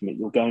away from it,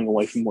 you're going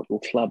away from what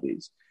your club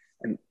is.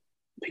 And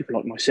people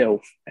like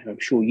myself, and I'm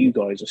sure you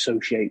guys,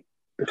 associate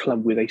the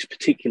club with a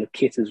particular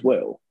kit as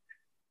well.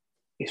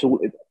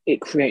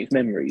 It creates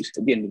memories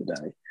at the end of the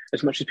day.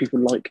 As much as people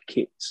like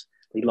kits,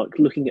 they like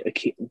looking at a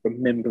kit and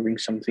remembering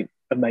something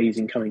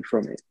amazing coming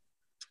from it.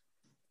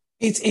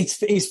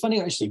 It's funny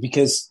actually,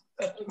 because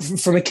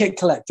from a kit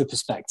collector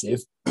perspective,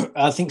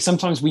 I think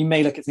sometimes we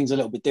may look at things a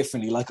little bit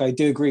differently. Like, I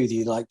do agree with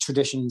you, like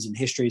traditions and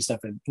history and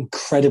stuff are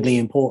incredibly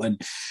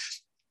important.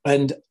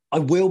 And I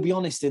will be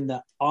honest in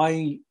that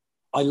I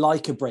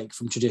like a break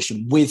from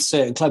tradition with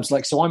certain clubs.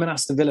 Like, so I'm an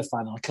Aston Villa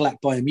fan. I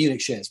collect Bayern Munich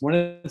shirts. One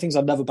of the things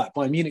I love about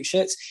Bayern Munich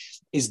shirts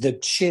is the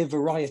sheer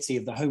variety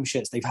of the home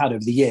shirts they've had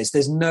over the years.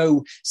 There's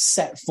no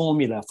set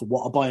formula for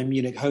what a Bayern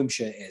Munich home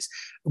shirt is.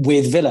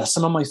 With Villa,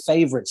 some of my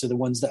favourites are the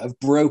ones that have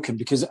broken,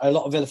 because a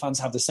lot of Villa fans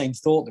have the same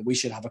thought that we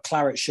should have a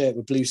claret shirt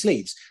with blue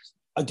sleeves.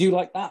 I do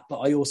like that, but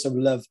I also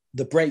love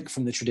the break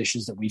from the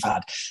traditions that we've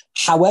had.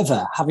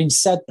 However, having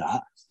said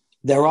that,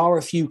 there are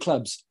a few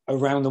clubs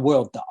around the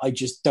world that I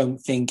just don't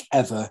think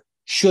ever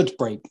should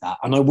break that.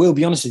 And I will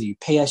be honest with you,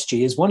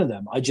 PSG is one of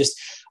them.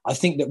 I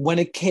think that when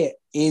a kit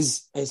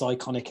is as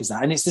iconic as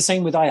that, and it's the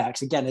same with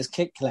Ajax, again, as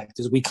kit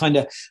collectors, we kind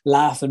of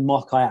laugh and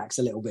mock Ajax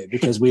a little bit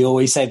because we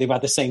always say they've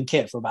had the same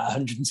kit for about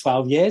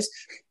 112 years,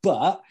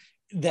 but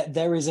that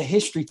there is a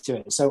history to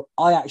it. So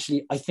I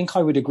think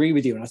I would agree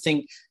with you. And I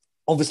think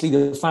obviously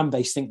the fan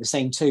base think the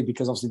same too,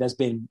 because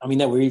obviously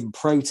there were even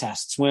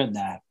protests, weren't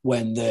there,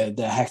 when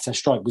the Hector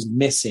stripe was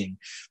missing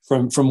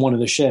from one of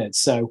the shirts.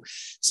 So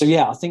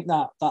yeah, I think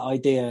that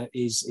idea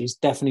is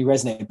definitely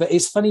resonating. But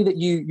it's funny that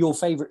your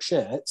favourite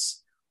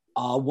shirts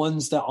are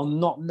ones that are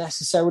not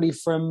necessarily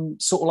from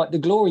sort of like the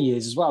glory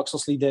years as well.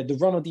 Because obviously the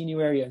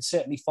Ronaldinho area, and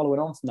certainly following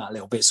on from that a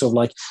little bit, sort of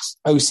like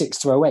 '06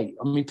 to '08.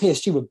 I mean,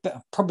 PSG were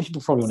probably,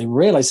 people probably don't even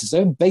realise this.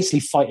 They were basically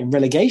fighting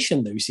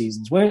relegation those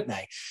seasons, weren't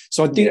they?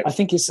 So I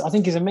think it's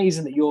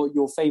amazing that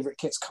your favourite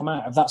kits come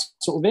out of that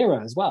sort of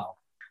era as well.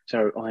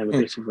 So I am a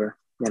bit of a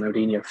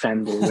Ronaldinho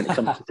fanboy when it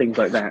comes to things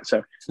like that.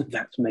 So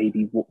that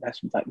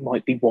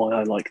might be why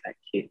I like that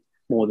kit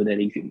more than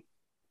anything.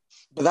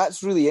 But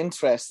that's really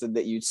interesting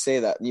that you'd say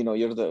that, you're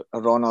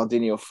a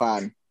Ronaldinho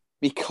fan,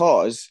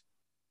 because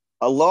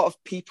a lot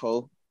of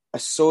people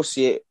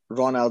associate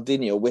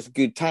Ronaldinho with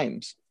good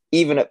times,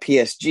 even at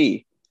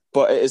PSG.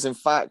 But it is, in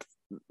fact,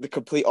 the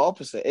complete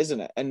opposite,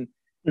 isn't it? And,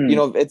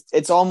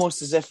 it's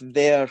almost as if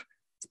they're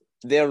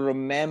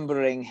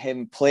remembering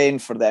him playing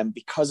for them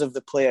because of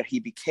the player he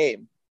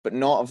became, but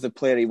not of the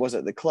player he was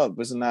at the club,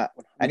 wasn't that?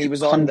 And he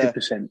was on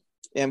 100%.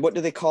 And what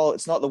do they call it?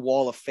 It's not the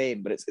Wall of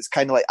Fame, but it's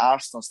kind of like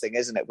Arsenal's thing,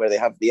 isn't it? Where they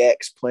have the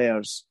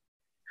ex-players.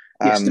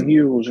 Yes, the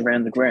murals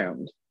around the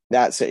ground.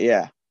 That's it,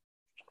 yeah.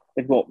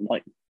 They've got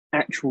like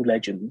actual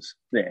legends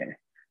there,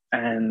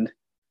 and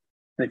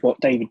they've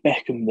got David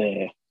Beckham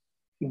there.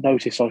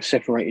 Notice I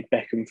separated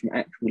Beckham from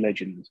actual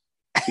legends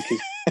because,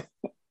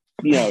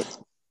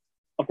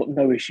 I've got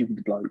no issue with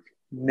the bloke.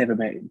 Never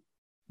met him.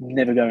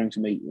 Never going to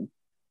meet him,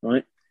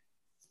 right?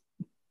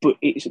 But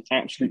it's an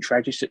absolute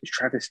travesty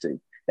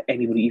that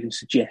anybody even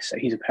suggests that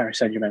he's a Paris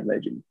Saint-Germain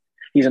legend.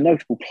 He's a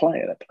notable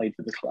player that played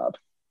for the club.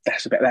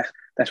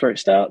 That's where it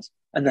starts,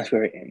 and that's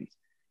where it ends.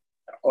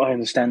 I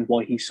understand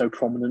why he's so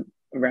prominent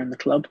around the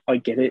club. I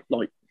get it.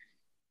 Like,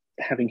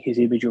 having his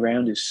image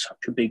around is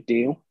such a big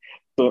deal.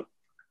 But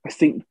I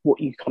think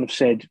what you kind of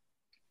said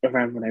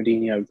around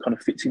Ronaldinho kind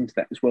of fits into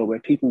that as well, where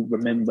people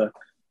remember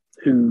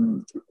for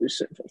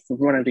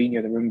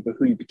Ronaldinho, they remember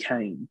who he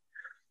became,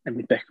 and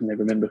with Beckham, they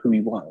remember who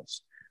he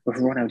was. But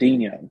for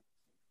Ronaldinho,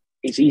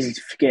 it's easy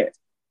to forget,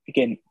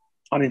 again,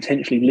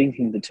 unintentionally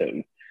linking the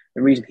two.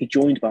 The reason he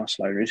joined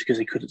Barcelona is because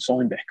he couldn't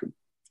sign Beckham.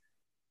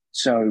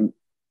 So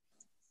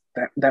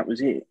that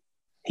was it.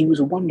 He was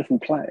a wonderful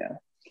player.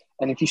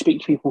 And if you speak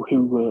to people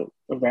who were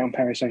around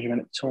Paris Saint-Germain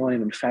at the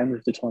time and fans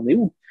at the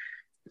time,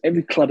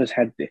 every club has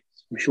had this.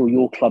 I'm sure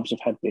your clubs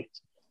have had this.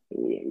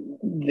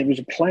 There is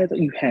a player that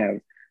you have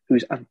who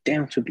is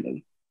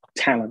undoubtedly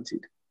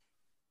talented,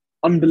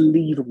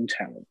 unbelievable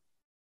talent,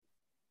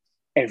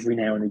 every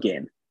now and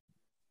again.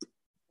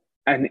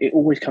 And it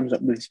always comes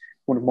up with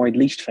one of my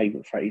least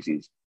favourite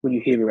phrases when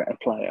you hear about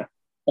a player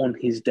on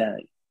his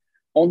day.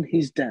 On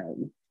his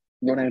day,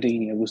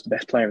 Ronaldinho was the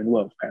best player in the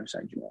world for Paris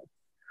Saint-Germain.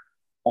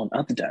 On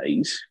other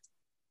days,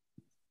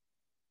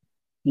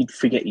 you'd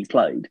forget he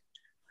played.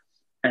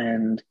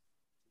 And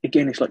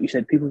again, it's like you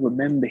said, people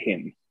remember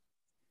him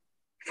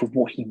for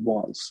what he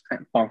was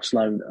at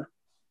Barcelona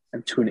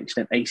and to an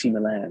extent AC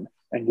Milan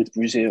and with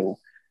Brazil,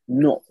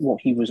 not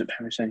what he was at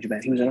Paris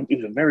Saint-Germain. He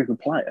was a very good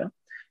player.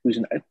 He was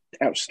an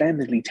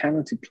outstandingly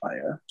talented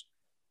player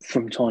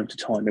from time to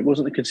time. It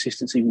wasn't the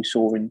consistency we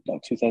saw in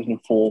like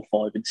 2004,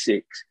 5 and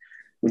 6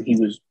 when he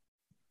was,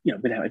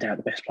 without a doubt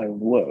the best player in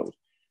the world.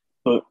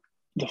 But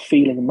the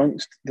feeling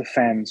amongst the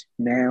fans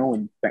now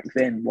and back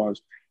then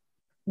was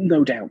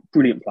no doubt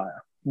brilliant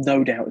player,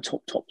 no doubt a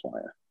top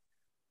player.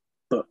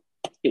 But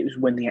it was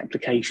when the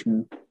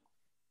application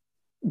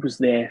was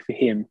there for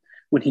him,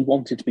 when he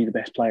wanted to be the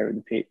best player in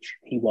the pitch,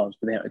 he was,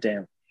 without a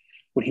doubt.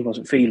 When he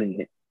wasn't feeling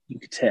it, you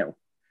could tell.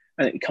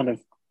 And it kind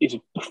of is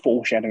a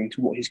foreshadowing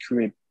to what his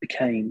career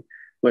became,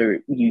 where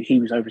he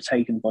was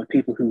overtaken by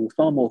people who were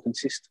far more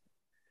consistent,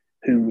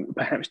 who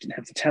perhaps didn't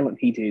have the talent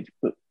he did,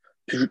 but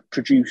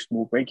produced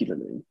more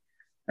regularly.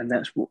 And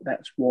that's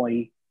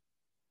why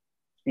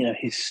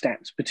his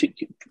stats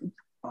particularly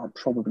aren't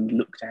probably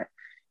looked at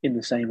in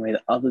the same way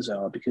that others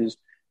are, because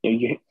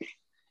again,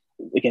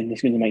 this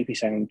is going to make me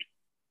sound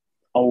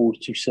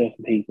old to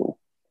certain people,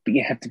 but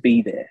you had to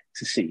be there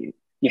to see it.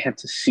 You had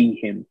to see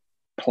him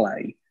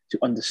play to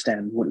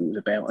understand what it was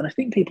about. And I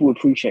think people would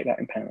appreciate that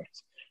in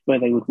Paris, where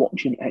they would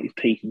watch him at his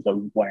peak and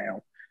go,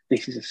 wow,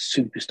 this is a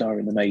superstar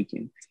in the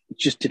making. It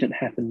just didn't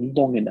happen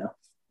long enough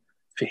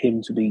for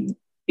him to be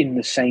in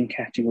the same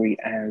category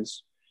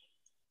as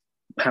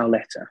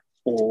Paoletta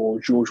or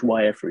George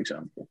Weah, for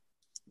example.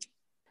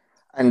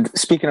 And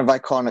speaking of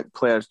iconic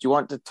players, do you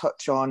want to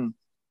touch on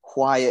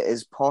why it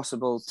is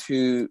possible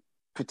to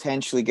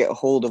potentially get a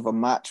hold of a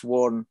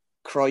match-worn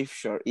Cruyff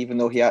shirt, even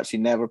though he actually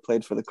never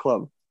played for the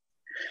club?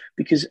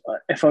 Because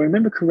if I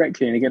remember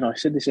correctly, and again, I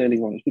said this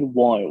earlier on, it's been a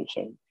while,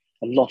 so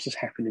a lot has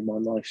happened in my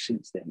life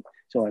since then.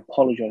 So I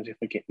apologise if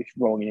I get this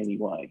wrong in any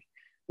way.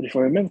 But if I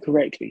remember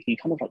correctly, he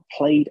kind of like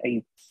played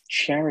a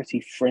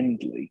charity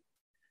friendly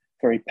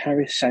for a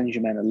Paris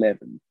Saint-Germain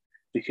 11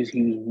 because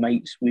he was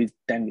mates with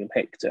Daniel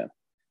Hector.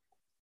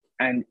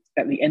 And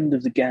at the end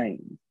of the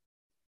game,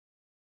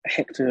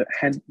 Hector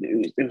had,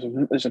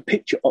 there's a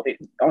picture of it.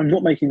 I'm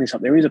not making this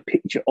up. There is a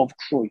picture of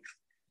Cruyff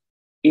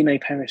in a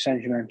Paris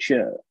Saint-Germain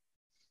shirt.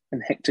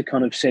 And Hector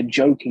kind of said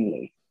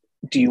jokingly,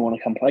 do you want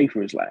to come play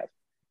for us, lad?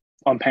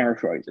 I'm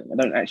paraphrasing. I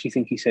don't actually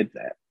think he said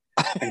that.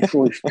 And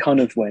Cruyff kind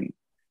of went,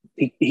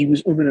 he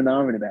was umming and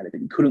ahhing about it,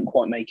 but he couldn't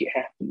quite make it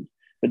happen.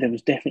 But there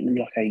was definitely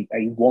like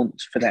a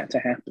want for that to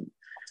happen.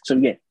 So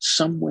yeah,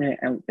 somewhere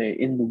out there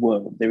in the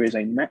world, there is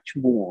a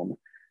match-worn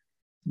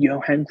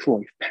Johan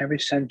Cruyff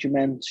Paris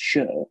Saint-Germain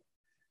shirt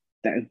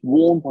that is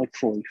worn by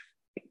Cruyff,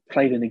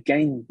 played in a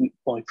game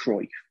by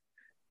Cruyff,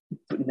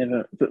 but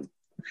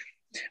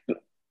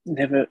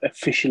never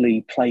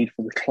officially played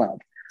for the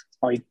club.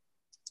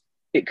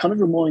 It kind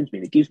of reminds me,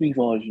 it gives me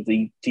vibes of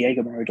the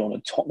Diego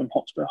Maradona Tottenham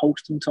Hotspur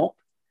Holston top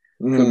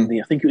from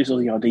I think it was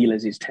Ozzy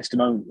Ardiles'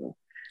 testimonial,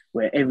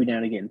 where every now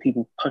and again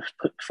people put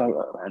a photo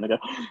around and go,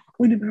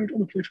 when did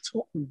Maradona play for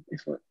Tottenham?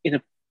 It's like in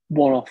a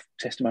one-off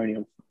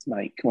testimonial,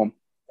 mate, come on.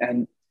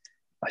 And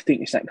I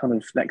think it's that kind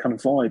of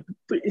vibe.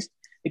 But it's,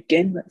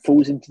 again, that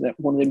falls into that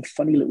one of them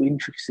funny little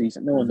intricacies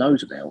that no one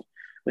knows about,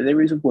 where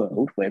there is a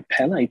world where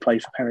Pele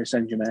plays for Paris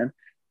Saint-Germain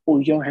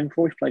or Johan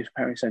Cruyff plays for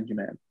Paris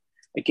Saint-Germain.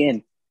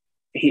 Again,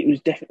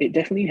 it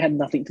definitely had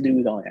nothing to do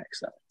with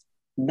Ajax, though.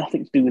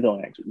 Nothing to do with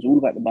Ajax. It was all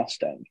about the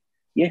Mustang.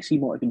 Yes, he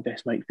might have been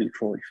best mates with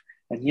Cruyff,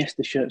 and yes,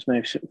 the shirts may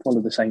have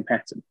followed the same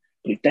pattern,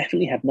 but it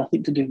definitely had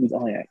nothing to do with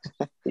Ajax.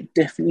 It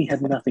definitely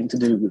had nothing to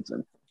do with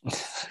them.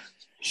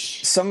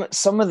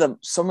 Some of them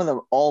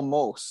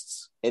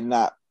almost in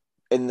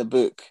the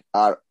book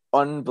are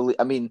unbelievable.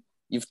 I mean,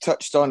 you've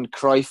touched on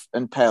Cruyff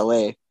and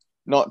Pelé,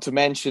 not to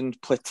mention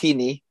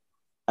Platini,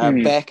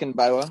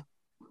 Beckenbauer,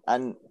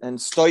 and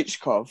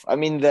Stoichkov. I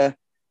mean,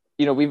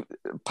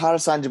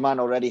 Paris Saint-Germain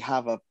already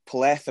have a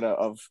plethora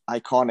of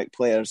iconic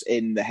players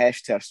in the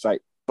Hechter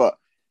stripe, but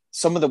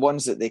some of the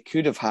ones that they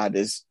could have had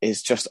is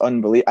just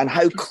unbelievable. And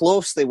how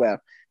close they were.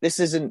 This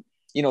isn't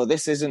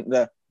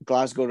the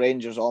Glasgow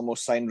Rangers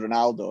almost signed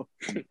Ronaldo.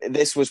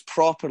 This was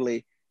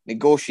properly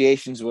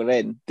negotiations were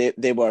in.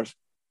 They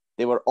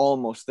were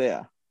almost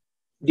there.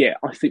 Yeah,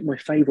 I think my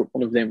favourite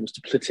one of them was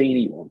the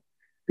Platini one,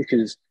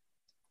 because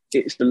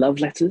it's the love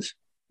letters.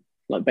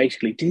 Like,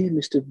 basically, dear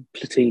Mr.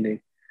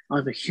 Platini,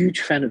 I'm a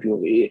huge fan of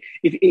yours.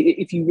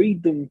 If you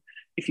read them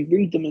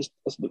as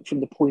from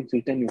the point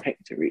of Daniel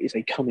Hector, it is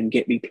a come and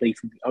get me plea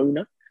from the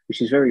owner,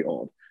 which is very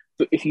odd.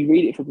 But if you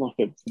read it from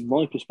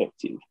my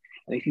perspective,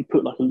 and if you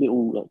put like a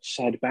little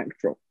sad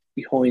backdrop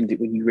behind it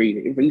when you read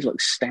it, it reads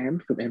like Stan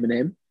from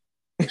Eminem.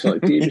 It's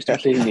like, dear Mr.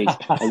 Platini,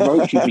 I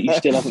wrote you, but you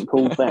still haven't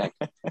called back.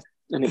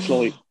 And it's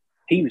like,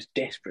 he was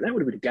desperate. That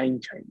would have been a game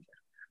changer.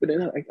 But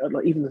then,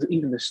 like even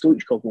the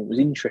Stoichkov one was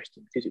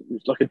interesting because it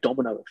was like a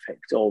domino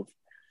effect of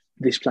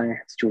this player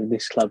had to join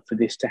this club for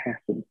this to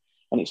happen.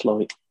 And it's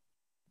like,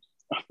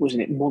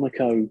 wasn't it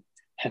Monaco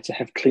had to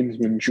have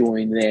Klinsmann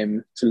join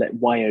them to let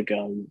Weah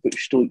go, but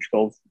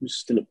Stoichkov was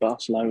still at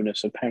Barcelona,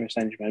 so Paris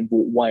Saint-Germain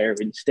bought Weah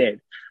instead,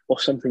 or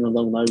something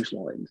along those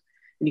lines.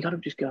 And you kind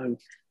of just go,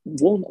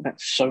 one,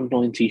 that's so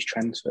 90s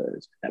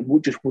transfers. That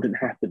wouldn't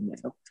happen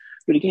now.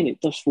 But again, it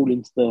does fall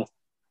into the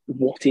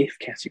what if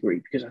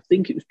category, because I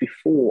think it was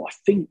before, I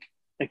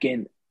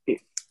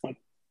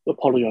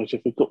apologise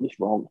if I've got this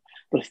wrong,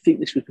 but I think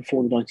this was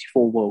before the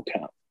 94 World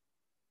Cup.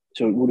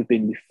 So it would have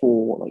been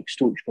before, like,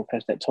 Stoichkov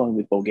has that time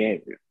with Bulgaria,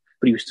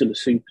 but he was still a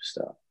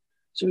superstar.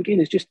 So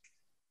again,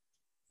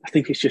 I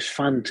think it's just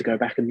fun to go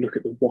back and look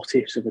at the what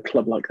ifs of a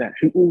club like that,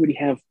 who already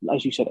have,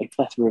 as you said, a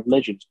plethora of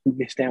legends, who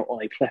missed out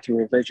on a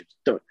plethora of legends.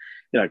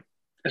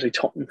 As a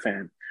Tottenham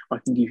fan, I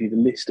can give you the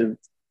list of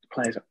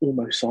players that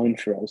almost signed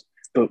for us,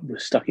 but were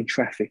stuck in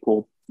traffic,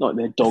 or like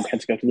their dog had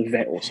to go to the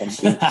vet or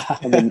something,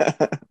 and then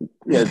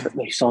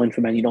they signed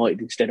for Man United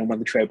instead and won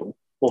the treble,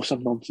 or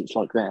some nonsense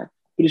like that.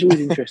 But it's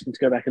always interesting to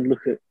go back and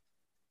look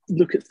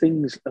at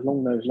things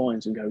along those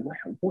lines and go,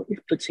 wow, what if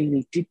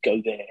Platini did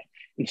go there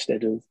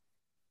instead of,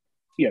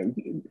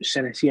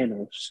 Saint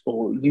Etienne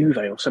or Juve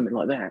or something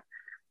like that?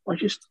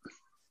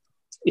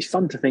 It's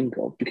fun to think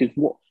of, because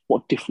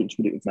what difference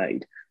would it have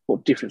made?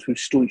 What difference would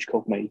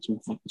Stoichkov made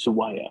to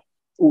Weah?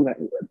 All that,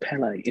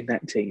 Pele in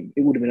that team,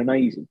 it would have been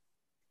amazing.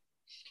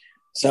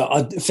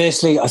 So,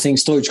 firstly, I think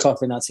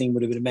Stoichkov in that team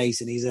would have been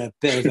amazing. He's a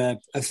bit of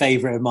a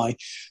favourite of mine.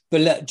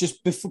 But look,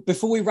 just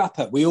before we wrap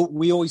up, we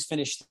always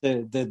finish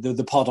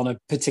the pod on a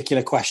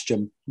particular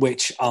question,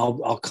 which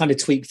I'll kind of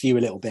tweak for you a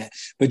little bit.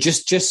 But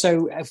just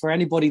so for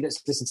anybody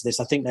that's listened to this,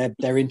 I think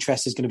their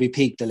interest is going to be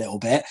piqued a little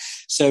bit.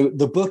 So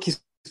the book is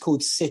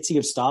called City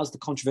of Stars, the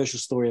controversial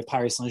story of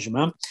Paris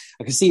Saint-Germain.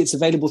 I can see it's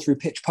available through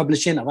Pitch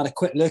Publishing. I've had a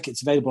quick look.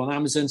 It's available on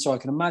Amazon, so I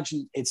can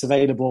imagine it's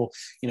available,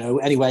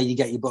 anywhere you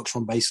get your books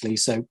from, basically.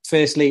 So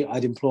firstly,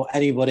 I'd implore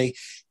anybody,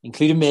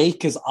 including me,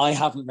 because I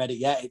haven't read it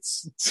yet.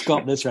 It's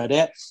Scott that's read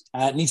it.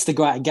 Needs to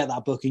go out and get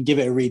that book and give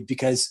it a read,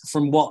 because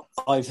from what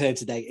I've heard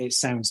today, it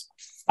sounds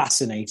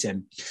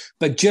fascinating.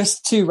 But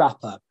just to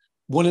wrap up,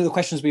 one of the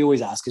questions we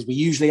always ask is we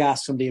usually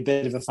ask somebody a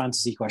bit of a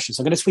fantasy question. So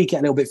I'm going to tweak it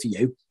a little bit for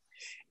you.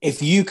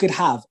 If you could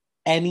have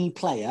any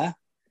player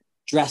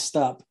dressed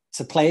up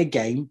to play a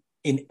game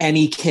in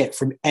any kit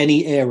from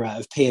any era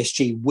of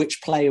PSG,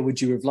 which player would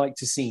you have liked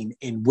to seen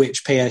in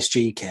which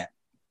PSG kit?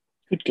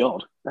 Good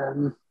God.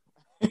 I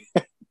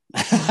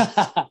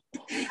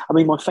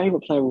mean, my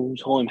favourite player of all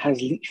time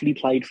has literally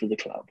played for the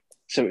club.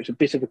 So it's a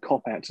bit of a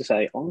cop-out to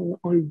say, I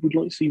would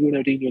like to see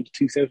Ronaldinho in the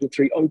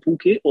 2003 Opel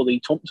kit or the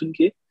Thompson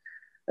kit.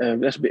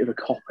 That's a bit of a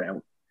cop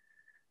out.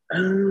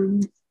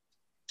 And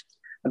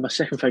my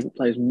second favourite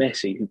player is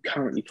Messi, who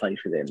currently plays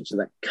for them. So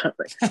that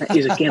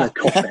is again a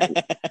cop out.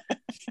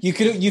 You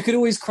could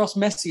always cross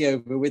Messi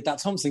over with that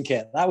Thompson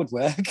kit. That would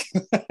work.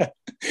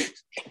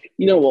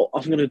 You know what?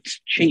 I'm going to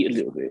cheat a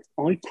little bit.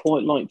 I'd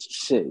quite like to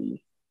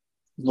see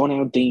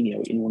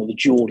Ronaldinho in one of the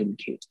Jordan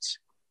kits,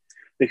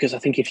 because I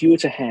think if you were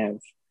to have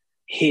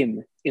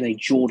him in a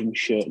Jordan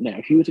shirt now,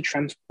 if you were to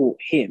transport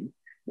him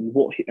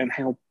and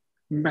how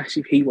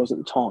massive he was at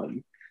the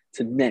time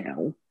to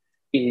now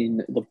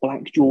in the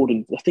black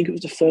Jordan, I think it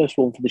was the first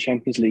one for the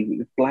Champions League. It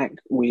was black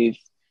with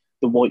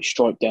the white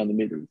stripe down the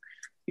middle.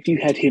 If you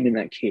had him in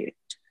that kit,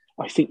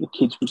 I think the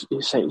kids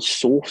would say it's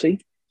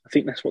saucy. I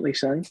think that's what they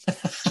say.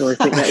 So I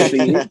think that would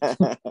be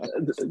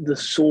it. The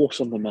sauce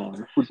on the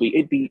man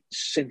it'd be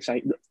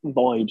sensate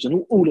vibes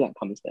and all of that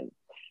kind of thing.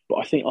 But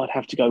I think I'd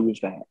have to go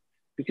with that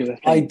because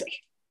I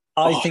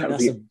think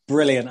that's a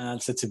brilliant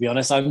answer, to be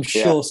honest. I'm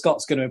sure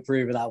Scott's going to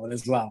approve of that one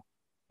as well.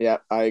 Yeah,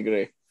 I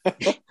agree.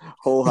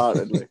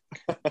 Wholeheartedly.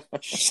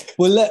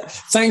 Well, look,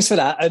 thanks for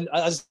that. And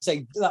as I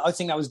say, I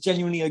think that was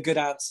genuinely a good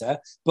answer.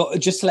 But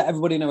just to let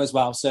everybody know as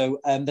well, so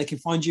they can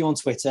find you on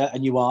Twitter,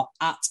 and you are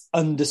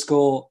 @_Tom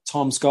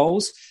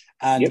Scholes.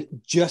 And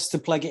just to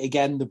plug it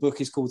again, the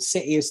book is called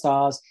City of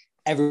Stars.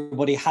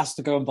 Everybody has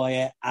to go and buy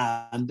it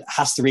and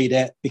has to read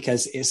it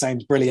because it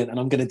sounds brilliant. And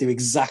I'm going to do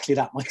exactly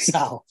that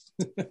myself.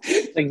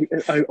 Thank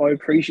you. I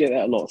appreciate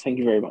that a lot. Thank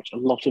you very much. A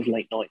lot of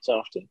late nights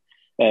after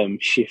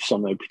shifts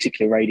on a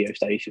particular radio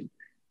station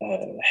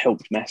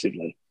helped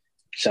massively.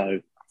 So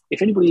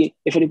if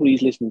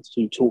anybody's listening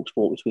to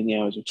TalkSport between the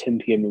hours of 10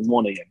 p.m. and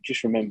 1 a.m.,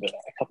 just remember that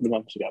a couple of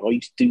months ago I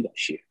used to do that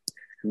shit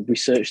and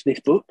research this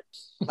book.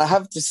 I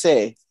have to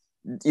say,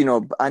 I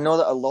know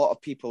that a lot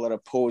of people are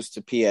opposed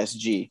to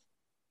PSG,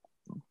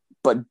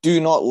 but do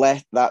not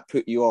let that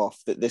put you off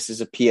that this is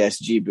a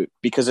PSG book,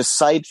 because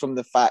aside from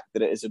the fact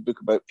that it is a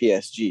book about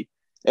PSG,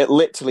 it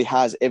literally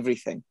has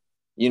everything.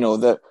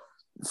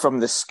 From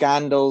the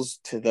scandals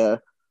to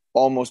the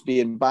almost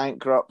being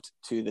bankrupt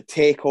to the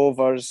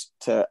takeovers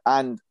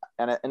and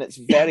it's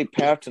very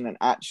pertinent,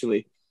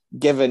 actually,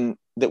 given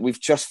that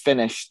we've just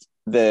finished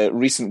the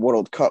recent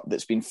World Cup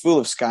that's been full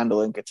of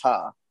scandal in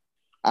Qatar,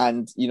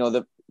 and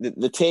the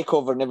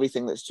takeover and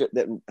everything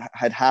that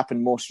had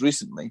happened most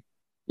recently.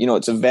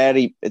 It's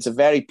a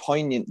very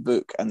poignant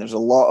book, and there's a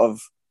lot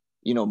of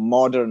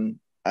modern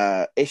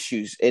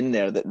issues in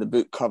there that the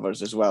book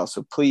covers as well.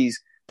 So please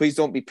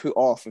don't be put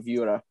off if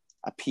you're a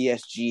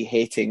PSG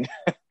hating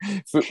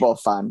football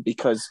fan,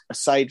 because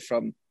aside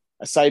from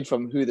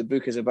who the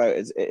book is about,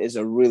 it is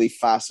a really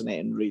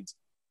fascinating read.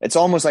 It's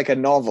almost like a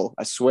novel,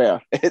 I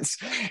swear.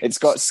 It's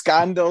got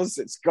scandals,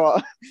 it's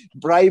got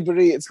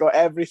bribery, it's got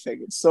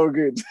everything. It's so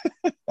good.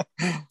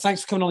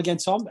 Thanks for coming on again,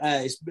 Tom.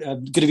 It's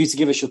good of you to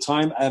give us your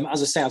time.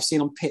 As I say, I've seen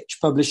on Pitch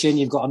Publishing,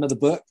 you've got another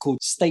book called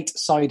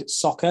Stateside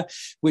Soccer,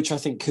 which I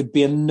think could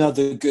be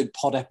another good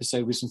pod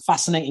episode with some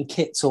fascinating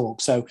kit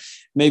talk. So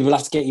maybe we'll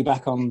have to get you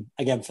back on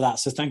again for that.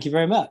 So thank you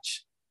very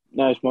much.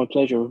 No, it's my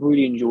pleasure. I've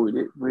really enjoyed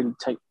it.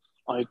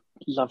 I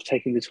love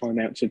taking the time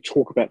out to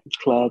talk about the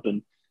club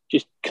and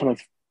just kind of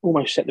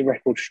almost set the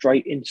record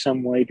straight in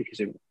some way, because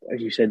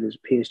as you said, there's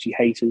PSG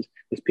haters,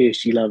 there's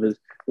PSG lovers.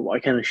 But I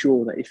can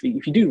assure that if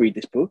you do read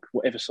this book,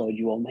 whatever side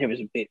you're on, there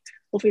is a bit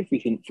of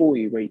everything for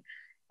you.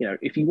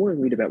 If you want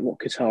to read about what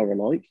Qatar are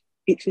like,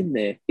 it's in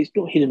there. It's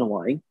not hidden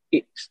away.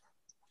 It's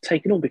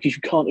taken on because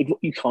you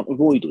can't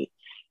avoid it.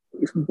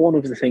 It's one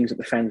of the things that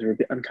the fans are a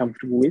bit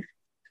uncomfortable with.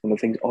 It's one of the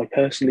things I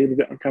personally am a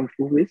bit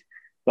uncomfortable with.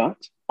 But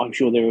I'm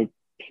sure there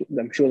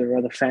are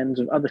other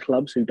fans of other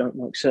clubs who don't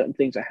like certain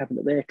things that happen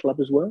at their club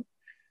as well.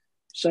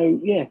 So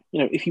yeah,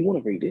 if you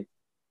want to read it,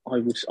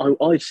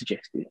 I'd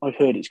suggest it. I've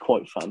heard it's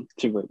quite fun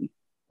to read.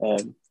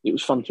 It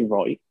was fun to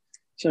write.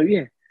 So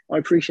yeah, I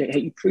appreciate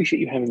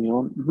you having me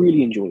on.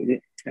 Really enjoyed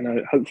it,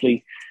 and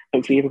hopefully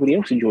everybody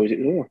else enjoys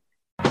it as well.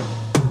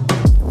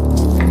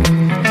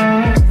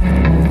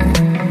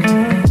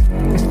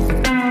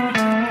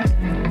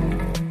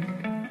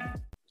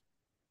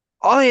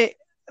 I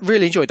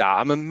really enjoyed that.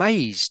 I'm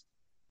amazed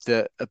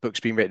that a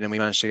book's been written and we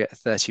managed to get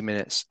 30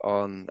 minutes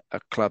on a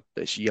club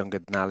that's younger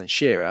than Alan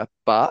Shearer,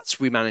 but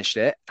we managed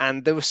it,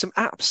 and there were some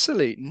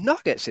absolute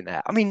nuggets in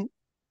there. I mean,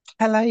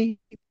 Pele,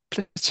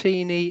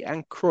 Platini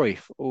and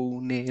Cruyff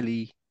all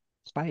nearly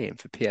playing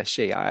for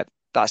PSG.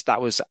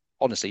 That was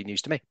honestly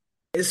news to me.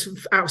 It's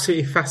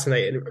absolutely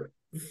fascinating.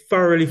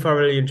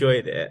 Thoroughly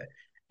enjoyed it.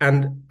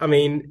 And I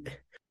mean,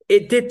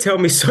 it did tell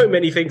me so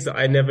many things that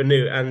I never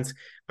knew. And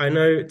I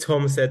know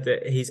Tom said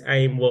that his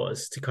aim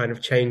was to kind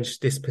of change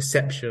this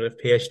perception of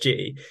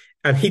PSG.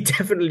 And he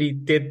definitely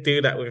did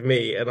do that with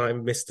me. And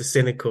I'm Mr.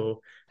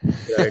 Cynical,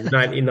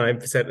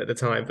 99% of the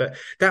time. But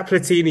that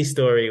Platini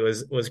story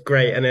was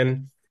great. And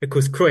then, of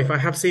course, Cruyff, I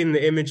have seen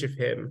the image of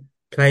him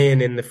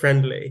playing in the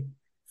friendly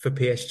for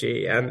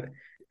PSG. And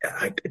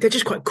they're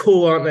just quite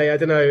cool, aren't they? I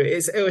don't know.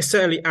 It was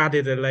certainly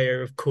added a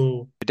layer of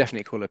cool. We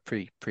definitely call it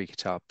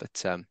pre-Qatar,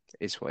 but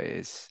it's what it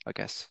is, I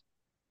guess.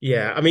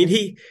 Yeah, I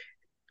mean,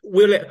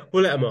 we'll let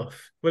them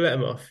off. We'll let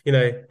them off.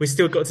 We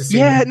still got to see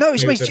Yeah, no,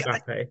 Messi with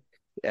Mbappe.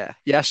 yeah,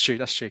 that's true.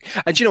 That's true.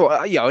 And do you know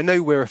what? Yeah, I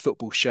know we're a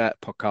football shirt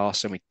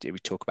podcast and we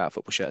talk about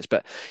football shirts,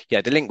 but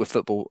yeah, the link with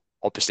football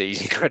obviously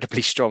is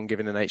incredibly strong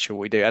given the nature of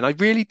what we do. And I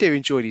really do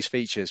enjoy these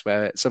features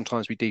where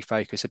sometimes we do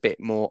focus a bit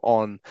more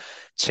on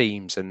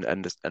teams and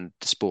the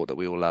sport that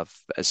we all love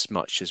as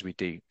much as we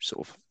do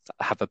sort of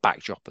have a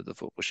backdrop of the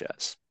football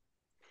shirts.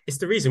 It's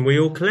the reason we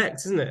all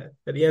collect, isn't it?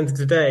 At the end of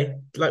the day,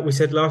 like we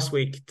said last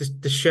week,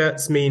 the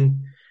shirts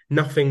mean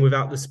nothing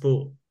without the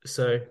sport.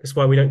 So that's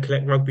why we don't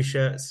collect rugby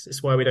shirts.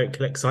 It's why we don't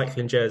collect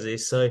cycling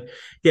jerseys. So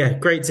yeah,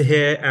 great to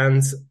hear.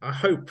 And I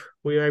hope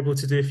we're able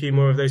to do a few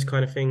more of those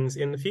kind of things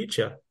in the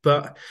future.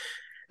 But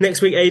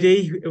next week, AD,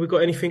 have we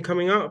got anything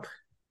coming up?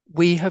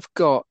 We have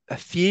got a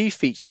few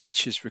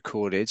features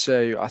recorded.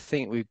 So I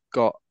think we've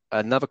got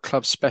another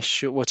club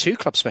special, well, two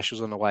club specials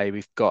on the way.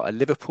 We've got a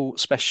Liverpool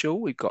special,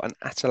 we've got an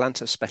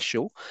Atalanta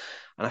special,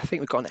 and I think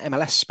we've got an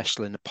MLS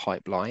special in the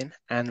pipeline.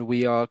 And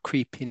we are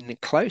creeping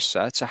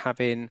closer to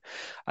having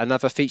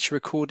another feature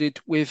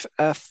recorded with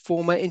a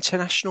former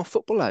international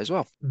footballer as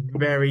well.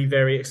 Very,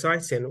 very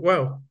exciting.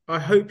 Well, I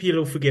hope you'll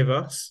all forgive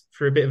us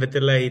for a bit of a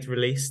delayed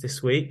release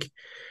this week.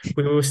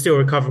 We were still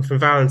recovering from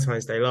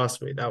Valentine's Day last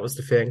week. That was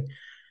the thing.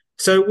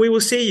 So we will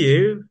see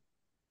you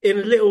in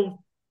a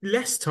little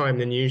less time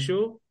than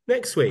usual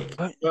next week.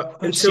 But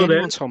Won't see until then,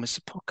 anyone, Tom. It's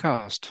a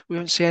podcast. We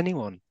won't see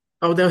anyone.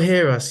 oh, they'll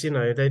hear us.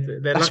 They're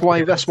That's lucky.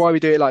 why. That's why we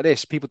do it like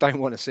this. People don't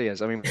want to see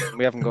us. I mean,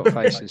 we haven't got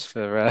faces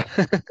for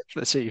for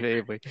the TV,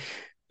 have we?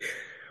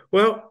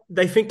 Well,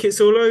 they think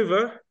it's all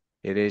over.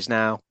 It is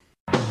now.